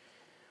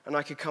 And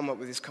I could come up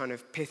with this kind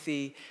of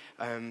pithy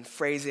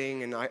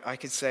phrasing, and I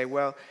could say,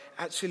 well,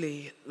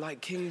 actually,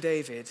 like King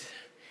David,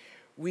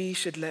 we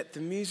should let the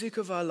music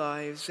of our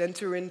lives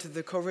enter into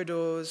the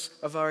corridors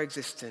of our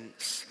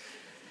existence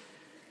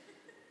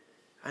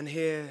and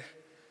hear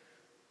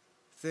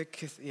the...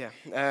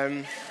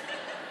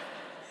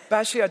 But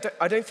actually,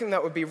 I don't think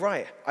that would be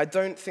right. I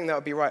don't think that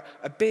would be right.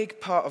 A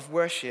big part of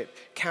worship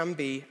can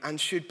be and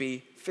should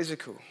be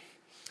physical.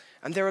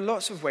 And there are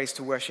lots of ways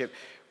to worship,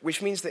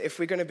 which means that if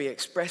we're going to be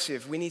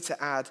expressive, we need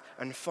to add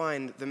and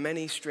find the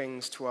many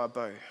strings to our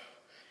bow.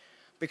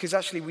 Because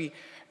actually,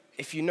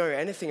 if you know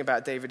anything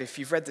about David, if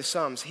you've read the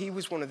Psalms, he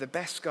was one of the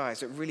best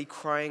guys at really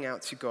crying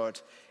out to God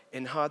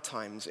in hard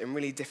times, in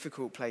really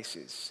difficult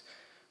places.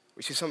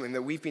 which is something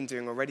that we've been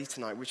doing already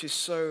tonight, which is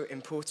so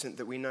important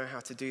that we know how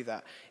to do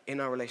that in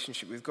our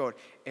relationship with God,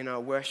 in our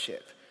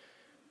worship.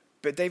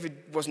 But David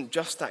wasn't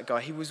just that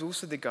guy. He was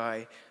also the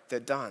guy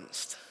that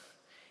danced.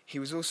 He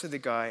was also the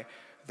guy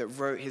that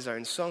wrote his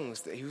own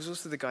songs. He was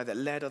also the guy that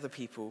led other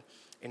people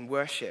in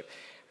worship.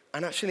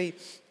 And actually,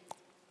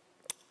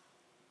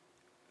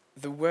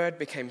 the Word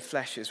became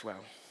flesh as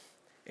well.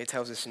 It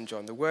tells us in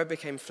John, the Word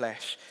became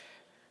flesh,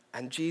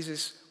 and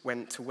Jesus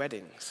went to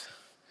weddings.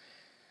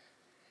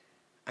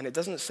 And it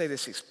doesn't say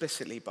this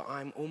explicitly, but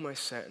I'm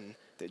almost certain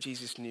that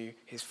Jesus knew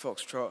his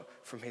foxtrot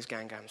from his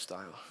Gangnam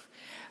Style.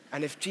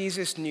 And if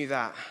Jesus knew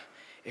that,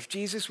 if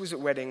Jesus was at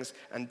weddings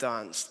and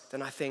danced,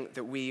 then I think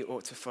that we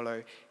ought to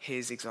follow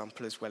his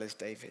example as well as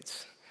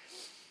David's.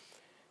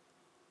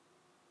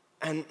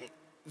 And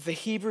the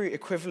Hebrew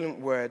equivalent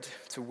word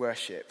to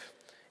worship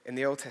in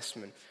the Old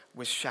Testament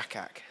was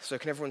shakak. So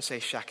can everyone say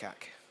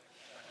shakak?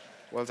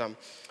 Well done.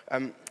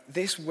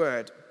 This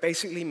word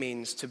basically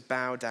means to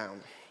bow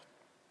down.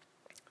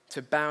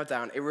 To bow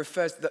down. It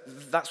refers,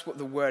 that's what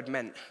the word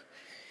meant.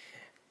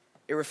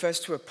 It refers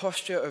to a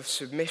posture of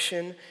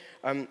submission,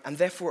 and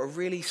therefore a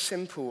really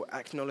simple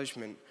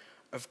acknowledgement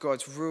of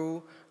God's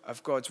rule,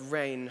 of God's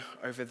reign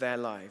over their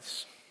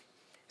lives.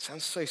 It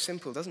sounds so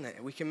simple, doesn't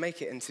it? We can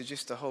make it into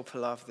just a whole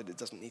palaver that it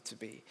doesn't need to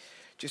be.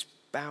 Just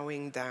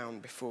bowing down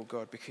before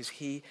God because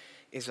he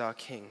is our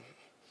King.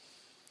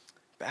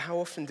 But how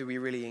often do we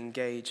really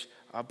engage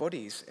our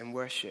bodies in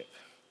worship?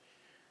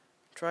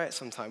 Try it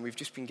sometime. We've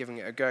just been giving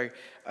it a go.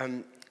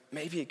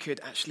 Maybe it could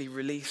actually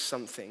release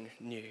something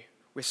new.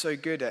 We're so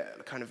good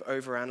at kind of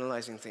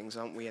overanalyzing things,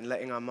 aren't we, and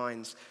letting our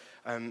minds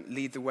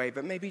lead the way.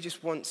 But maybe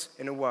just once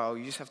in a while,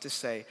 you just have to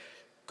say,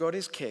 God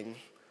is King.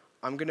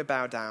 I'm going to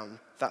bow down.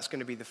 That's going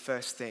to be the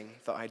first thing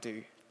that I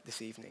do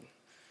this evening.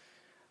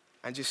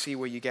 And just see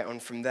where you get on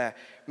from there.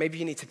 Maybe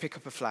you need to pick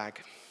up a flag.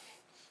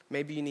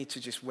 Maybe you need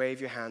to just wave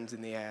your hands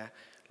in the air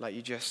like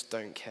you just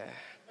don't care.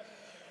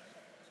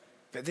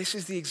 But this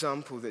is the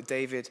example that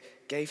David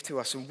gave to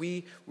us, and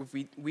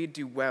we'd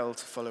do well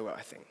to follow it,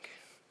 I think.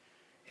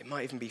 It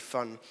might even be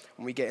fun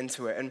when we get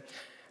into it.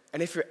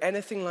 And if you're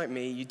anything like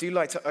me, you do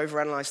like to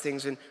overanalyze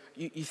things, and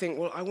you think,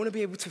 well, I want to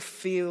be able to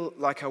feel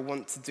like I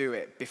want to do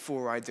it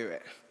before I do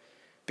it.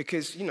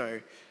 Because,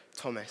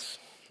 Thomas,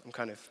 I'm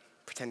kind of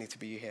pretending to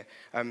be you here.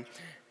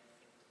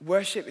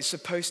 Worship is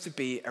supposed to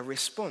be a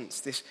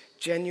response, this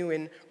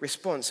genuine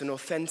response, an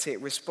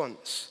authentic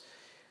response.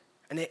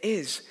 And it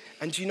is.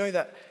 And do you know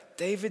that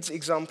David's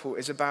example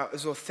is about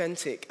as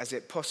authentic as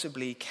it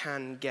possibly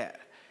can get?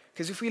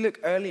 Because if we look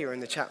earlier in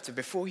the chapter,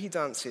 before he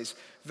dances,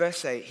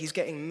 verse 8, he's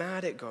getting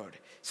mad at God.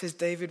 It says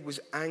David was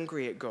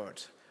angry at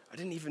God. I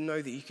didn't even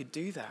know that you could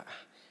do that.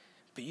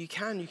 But you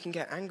can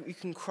get angry, you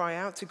can cry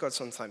out to God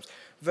sometimes.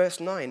 Verse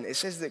 9, it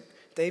says that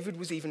David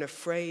was even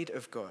afraid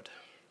of God.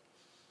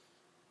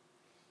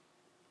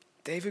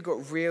 David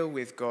got real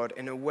with God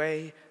in a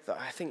way that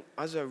I think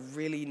Uzzah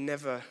really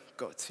never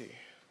got to.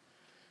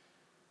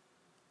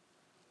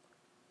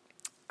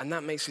 And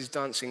that makes his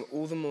dancing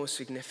all the more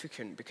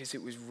significant because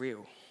it was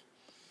real.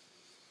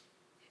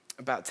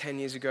 About 10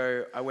 years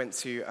ago, I went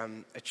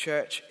to a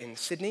church in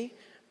Sydney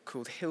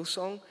called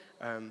Hillsong.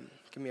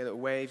 Give me a little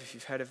wave if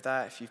you've heard of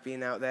that, if you've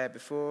been out there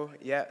before.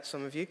 Yeah,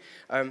 some of you.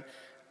 And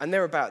there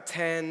were about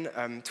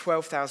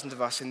 12,000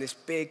 of us in this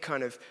big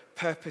kind of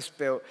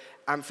purpose-built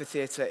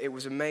amphitheater. It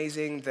was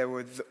amazing. There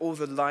were all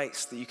the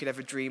lights that you could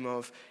ever dream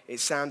of. It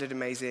sounded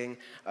amazing.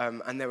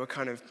 And there were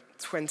kind of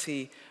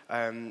 20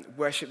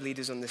 worship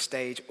leaders on the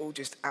stage, all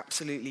just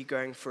absolutely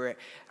going for it.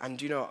 And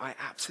I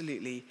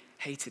absolutely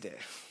hated it.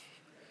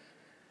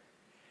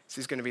 This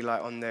is going to be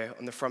like on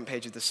the front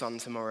page of The Sun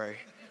tomorrow.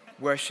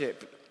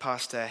 Worship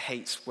pastor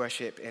hates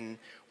worship in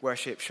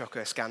worship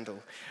shocker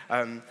scandal.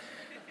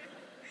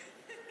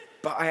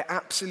 But I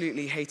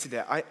absolutely hated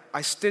it.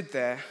 I stood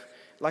there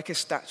like a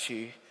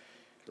statue,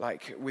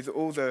 like with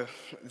all the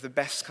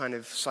best kind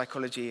of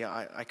psychology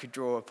I could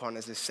draw upon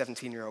as a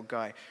 17-year-old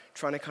guy,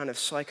 trying to kind of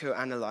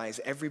psychoanalyze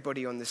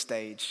everybody on the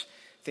stage,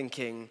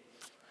 thinking,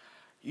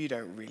 you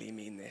don't really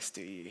mean this,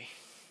 do you?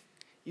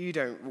 You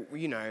don't,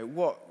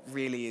 what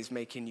really is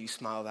making you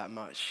smile that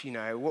much?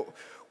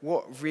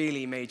 What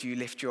really made you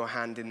lift your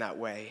hand in that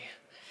way?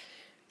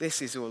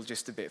 This is all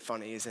just a bit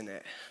funny, isn't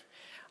it?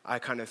 I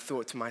kind of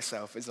thought to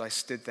myself as I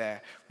stood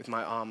there with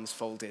my arms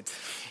folded,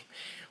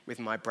 with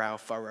my brow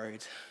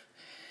furrowed.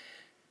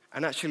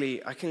 And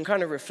actually, I can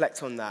kind of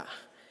reflect on that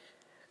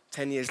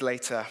 10 years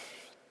later,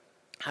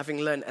 having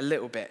learned a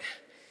little bit.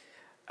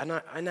 And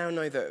I now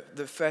know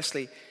that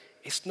firstly,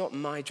 it's not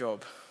my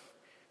job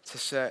to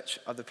search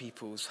other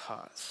people's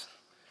hearts.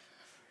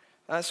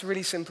 That's a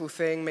really simple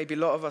thing. Maybe a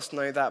lot of us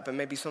know that, but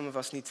maybe some of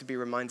us need to be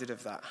reminded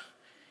of that.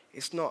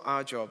 It's not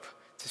our job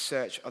to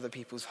search other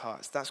people's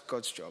hearts. That's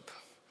God's job.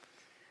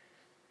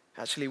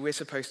 Actually, we're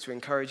supposed to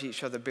encourage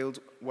each other, build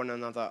one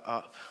another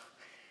up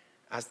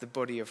as the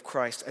body of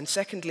Christ. And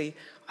secondly,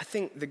 I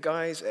think the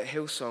guys at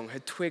Hillsong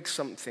had twigged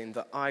something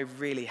that I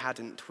really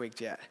hadn't twigged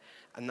yet,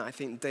 and that I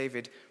think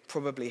David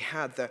probably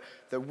had.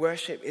 That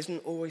worship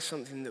isn't always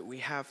something that we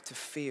have to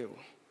feel,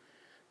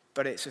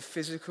 but it's a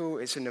physical,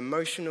 it's an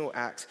emotional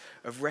act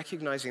of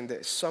recognizing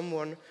that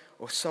someone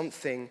or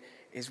something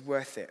is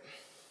worth it,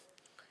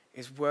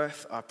 is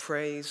worth our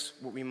praise.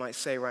 What we might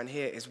say around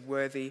here is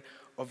worthy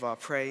of our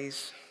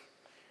praise.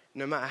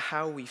 No matter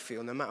how we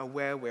feel, no matter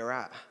where we're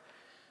at,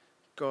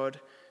 God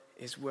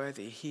is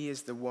worthy. He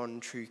is the one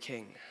true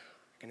King.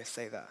 I'm going to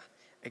say that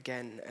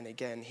again and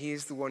again. He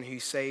is the one who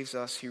saves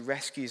us, who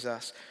rescues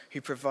us,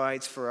 who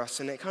provides for us.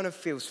 And it kind of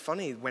feels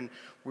funny when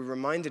we're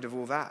reminded of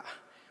all that,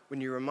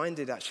 when you're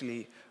reminded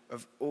actually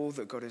of all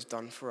that God has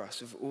done for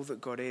us, of all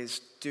that God is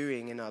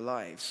doing in our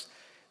lives,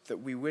 that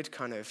we would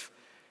kind of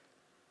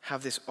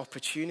have this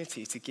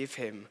opportunity to give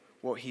him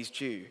what he's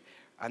due.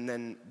 And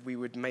then we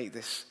would make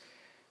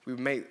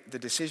the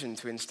decision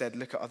to instead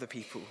look at other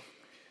people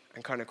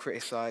and kind of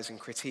criticize and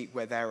critique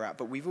where they're at.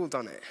 But we've all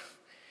done it.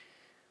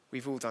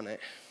 We've all done it.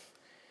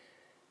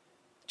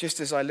 Just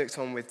as I looked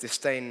on with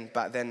disdain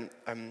back then,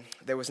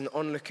 there was an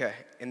onlooker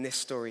in this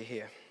story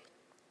here.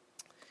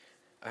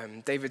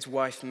 David's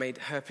wife made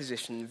her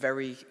position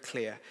very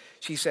clear.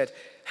 She said,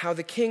 "How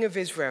the king of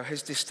Israel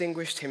has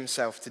distinguished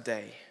himself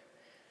today,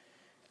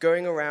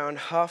 going around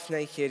half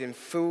naked in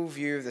full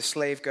view of the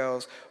slave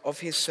girls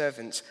of his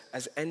servants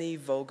as any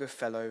vulgar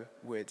fellow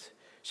would."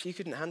 She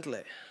couldn't handle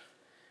it.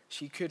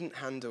 She couldn't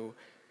handle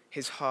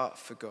his heart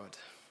for God.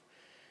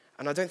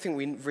 And I don't think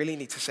we really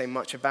need to say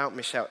much about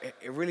Michelle.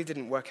 It really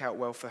didn't work out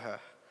well for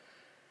her.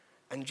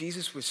 And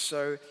Jesus was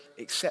so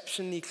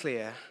exceptionally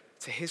clear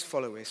to his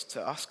followers,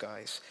 to us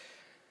guys,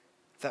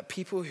 that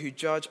people who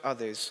judge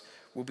others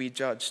will be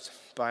judged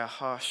by a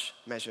harsh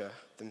measure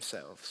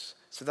themselves.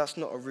 So that's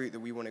not a route that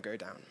we want to go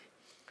down.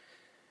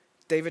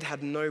 David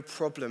had no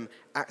problem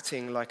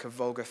acting like a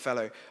vulgar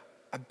fellow.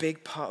 A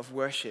big part of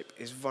worship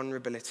is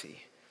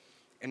vulnerability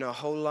in our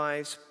whole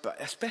lives, but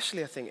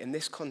especially I think in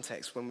this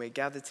context when we're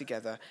gathered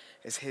together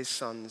as his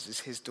sons, as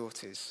his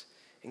daughters,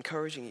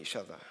 encouraging each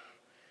other.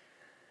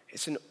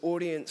 It's an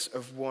audience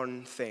of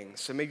one thing.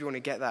 So maybe you want to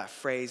get that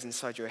phrase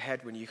inside your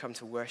head when you come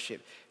to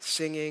worship.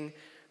 Singing,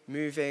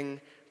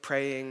 moving,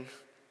 praying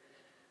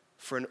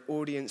for an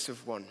audience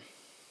of one.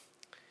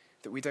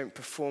 That we don't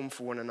perform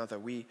for one another,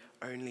 we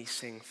only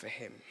sing for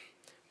him.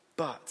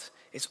 But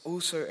it's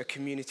also a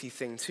community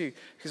thing too,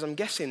 because I'm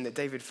guessing that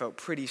David felt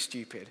pretty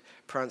stupid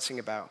prancing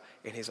about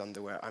in his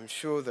underwear. I'm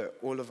sure that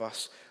all of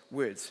us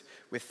would,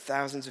 with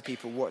thousands of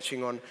people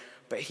watching on.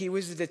 But he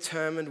was a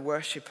determined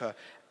worshiper,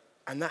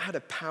 and that had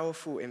a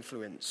powerful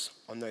influence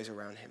on those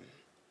around him.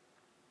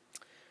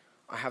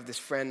 I have this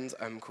friend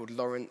called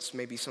Lawrence.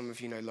 Maybe some of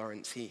you know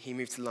Lawrence. He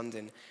moved to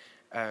London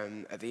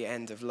at the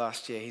end of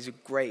last year. He's a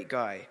great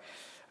guy.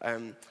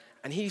 And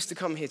he used to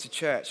come here to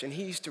church, and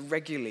he used to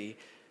regularly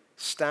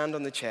stand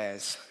on the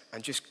chairs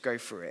and just go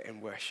for it in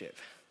worship.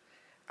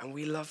 And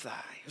we love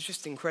that. It was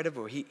just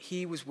incredible.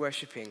 He was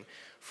worshiping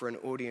for an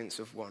audience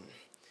of one.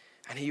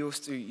 And he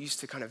also used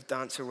to kind of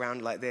dance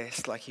around like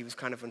this, like he was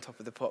kind of on top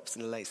of the pops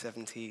in the late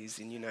 70s.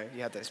 And, you know,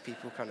 you had those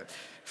people kind of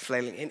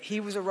flailing. And he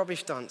was a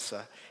rubbish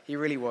dancer. He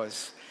really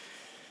was.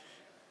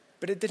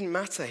 But it didn't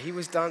matter. He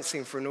was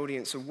dancing for an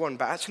audience of one.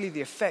 But actually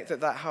the effect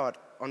that had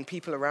on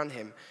people around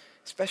him,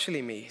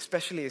 especially me,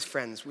 especially his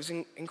friends, was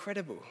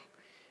incredible.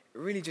 It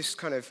really just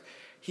kind of,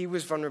 he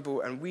was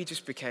vulnerable and we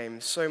just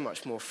became so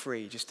much more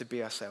free just to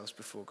be ourselves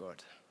before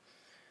God.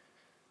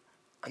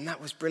 And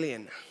that was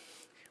brilliant.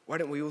 Why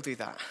don't we all do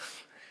that?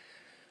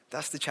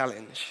 That's the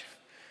challenge.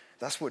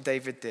 That's what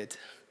David did.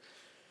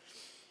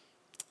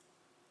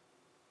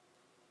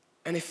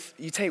 And if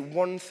you take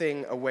one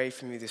thing away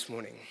from you this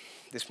morning,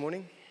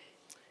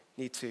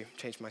 need to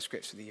change my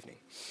scripts for the evening.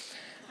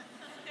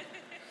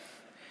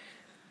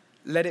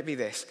 Let it be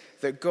this,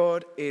 that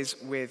God is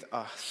with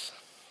us.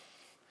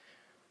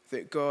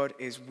 That God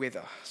is with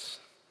us.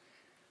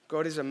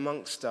 God is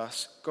amongst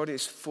us. God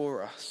is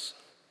for us.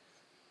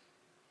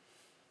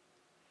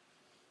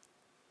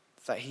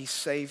 That he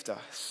saved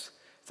us.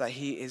 That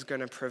he is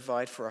going to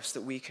provide for us.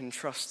 That we can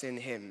trust in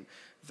him.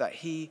 That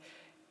he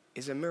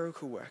is a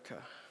miracle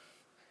worker.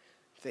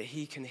 That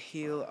he can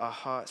heal our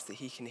hearts. That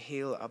he can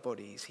heal our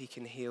bodies. He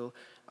can heal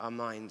our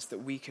minds. That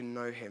we can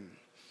know him.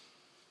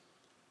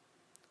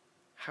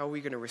 How are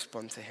we going to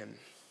respond to him?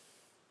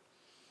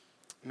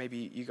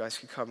 Maybe you guys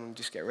could come and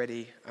just get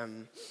ready.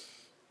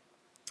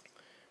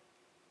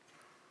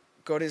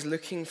 God is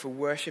looking for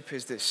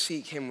worshippers that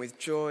seek him with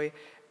joy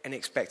and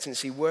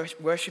expectancy,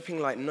 worshipping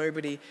like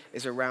nobody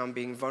is around,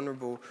 being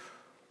vulnerable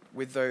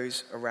with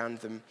those around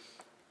them.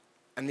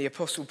 And the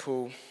Apostle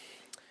Paul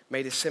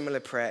made a similar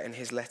prayer in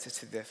his letter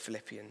to the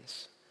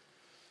Philippians.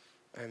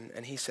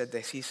 And he said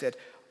this, he said,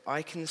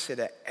 "I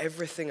consider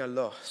everything a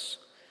loss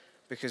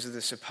because of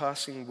the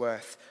surpassing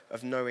worth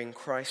of knowing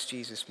Christ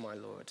Jesus my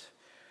Lord,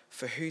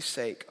 for whose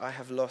sake I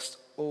have lost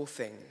all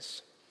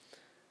things.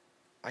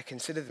 I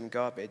consider them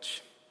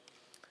garbage,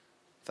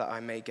 that I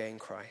may gain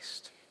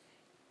Christ."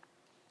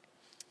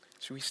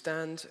 So we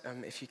stand,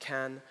 if you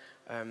can,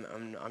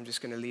 I'm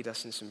just going to lead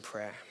us in some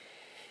prayer.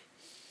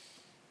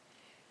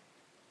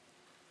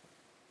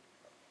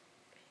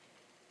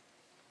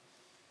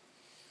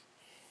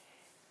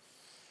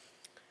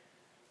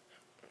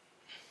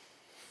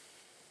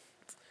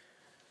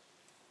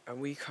 And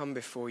we come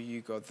before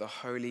you, God, the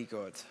holy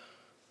God,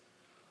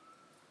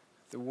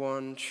 the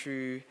one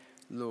true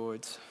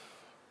Lord,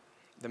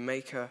 the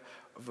maker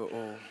of it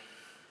all.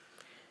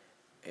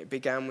 It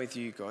began with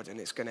you, God, and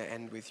it's going to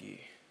end with you.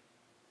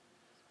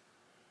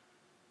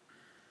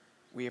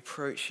 We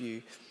approach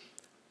you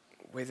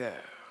with a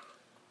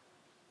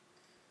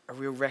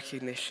real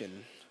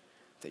recognition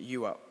that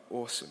you are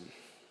awesome.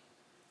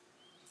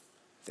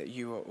 That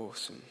you are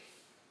awesome.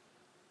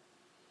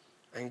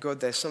 And God,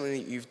 there's something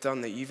that you've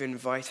done, that you've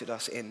invited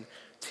us in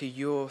to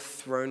your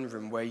throne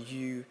room where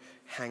you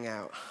hang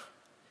out,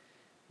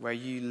 where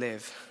you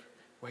live,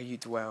 where you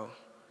dwell.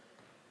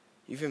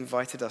 You've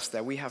invited us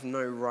there. We have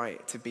no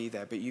right to be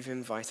there, but you've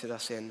invited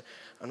us in.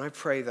 And I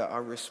pray that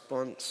our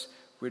response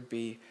would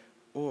be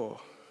awe,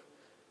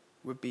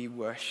 would be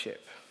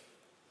worship,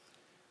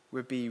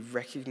 would be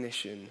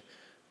recognition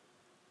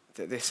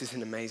that this is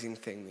an amazing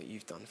thing that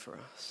you've done for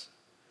us.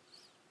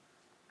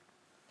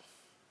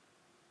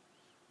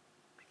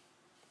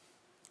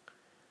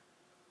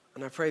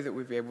 And I pray that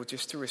we'd be able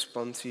just to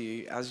respond to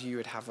you as you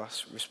would have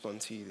us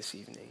respond to you this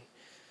evening.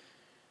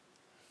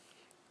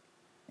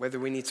 Whether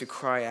we need to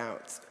cry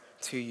out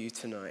to you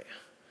tonight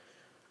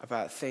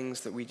about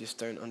things that we just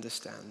don't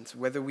understand,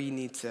 whether we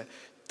need to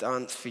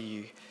dance for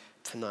you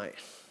tonight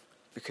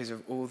because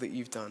of all that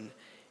you've done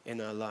in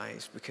our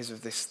lives, because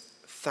of this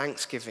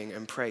thanksgiving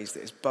and praise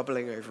that is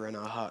bubbling over in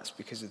our hearts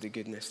because of the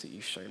goodness that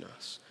you've shown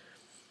us.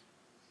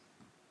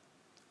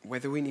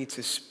 Whether we need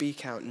to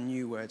speak out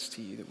new words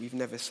to you that we've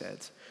never said,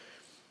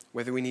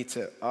 whether we need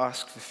to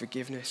ask for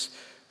forgiveness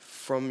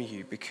from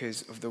you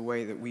because of the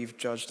way that we've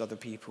judged other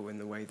people in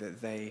the way that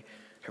they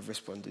have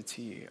responded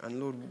to you. And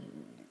Lord,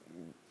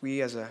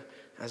 we as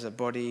a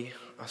body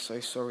are so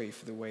sorry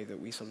for the way that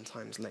we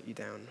sometimes let you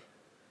down.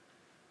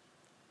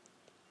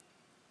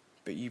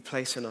 But you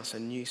place in us a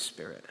new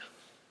spirit,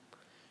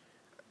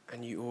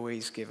 and you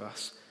always give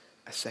us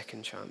a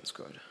second chance,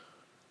 God.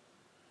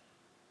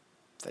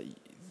 That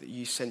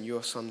you sent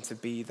your Son to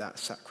be that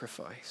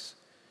sacrifice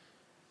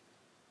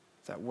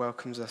that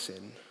welcomes us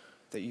in,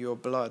 that your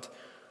blood,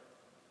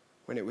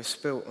 when it was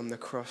spilt on the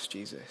cross,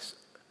 Jesus,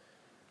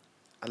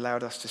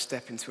 allowed us to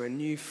step into a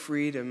new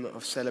freedom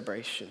of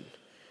celebration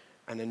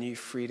and a new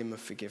freedom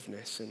of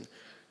forgiveness. And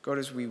God,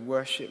 as we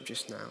worship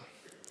just now,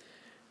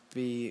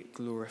 be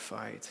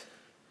glorified,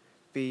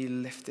 be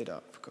lifted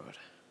up, God.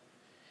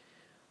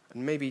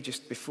 And maybe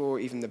just before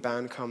even the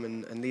band come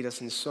and lead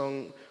us in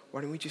song,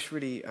 why don't we just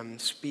really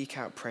speak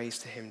out praise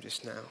to him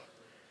just now?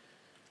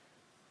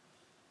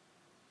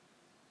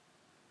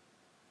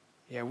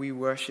 Yeah, we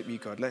worship you,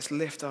 God. Let's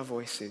lift our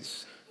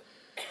voices.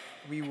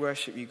 We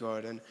worship you,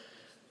 God, and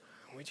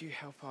would you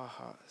help our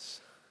hearts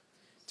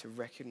to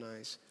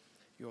recognize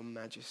your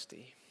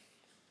majesty?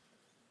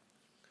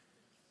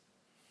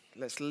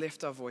 Let's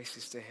lift our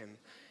voices to him.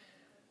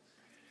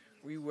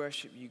 We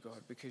worship you,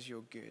 God, because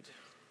you're good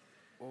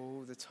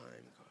all the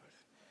time,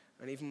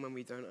 God. And even when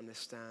we don't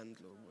understand,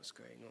 Lord, what's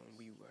going on,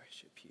 we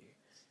worship you.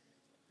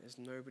 There's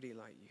nobody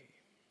like you.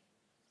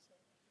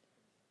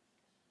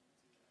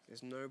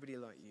 There's nobody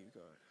like you,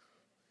 God.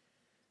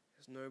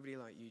 There's nobody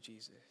like you,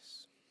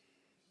 Jesus.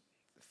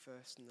 The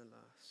first and the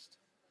last.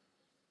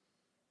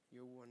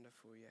 You're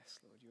wonderful,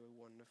 yes, Lord. You're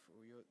wonderful.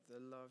 The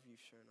love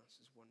you've shown us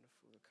is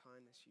wonderful. The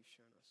kindness you've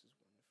shown us is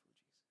wonderful,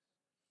 Jesus.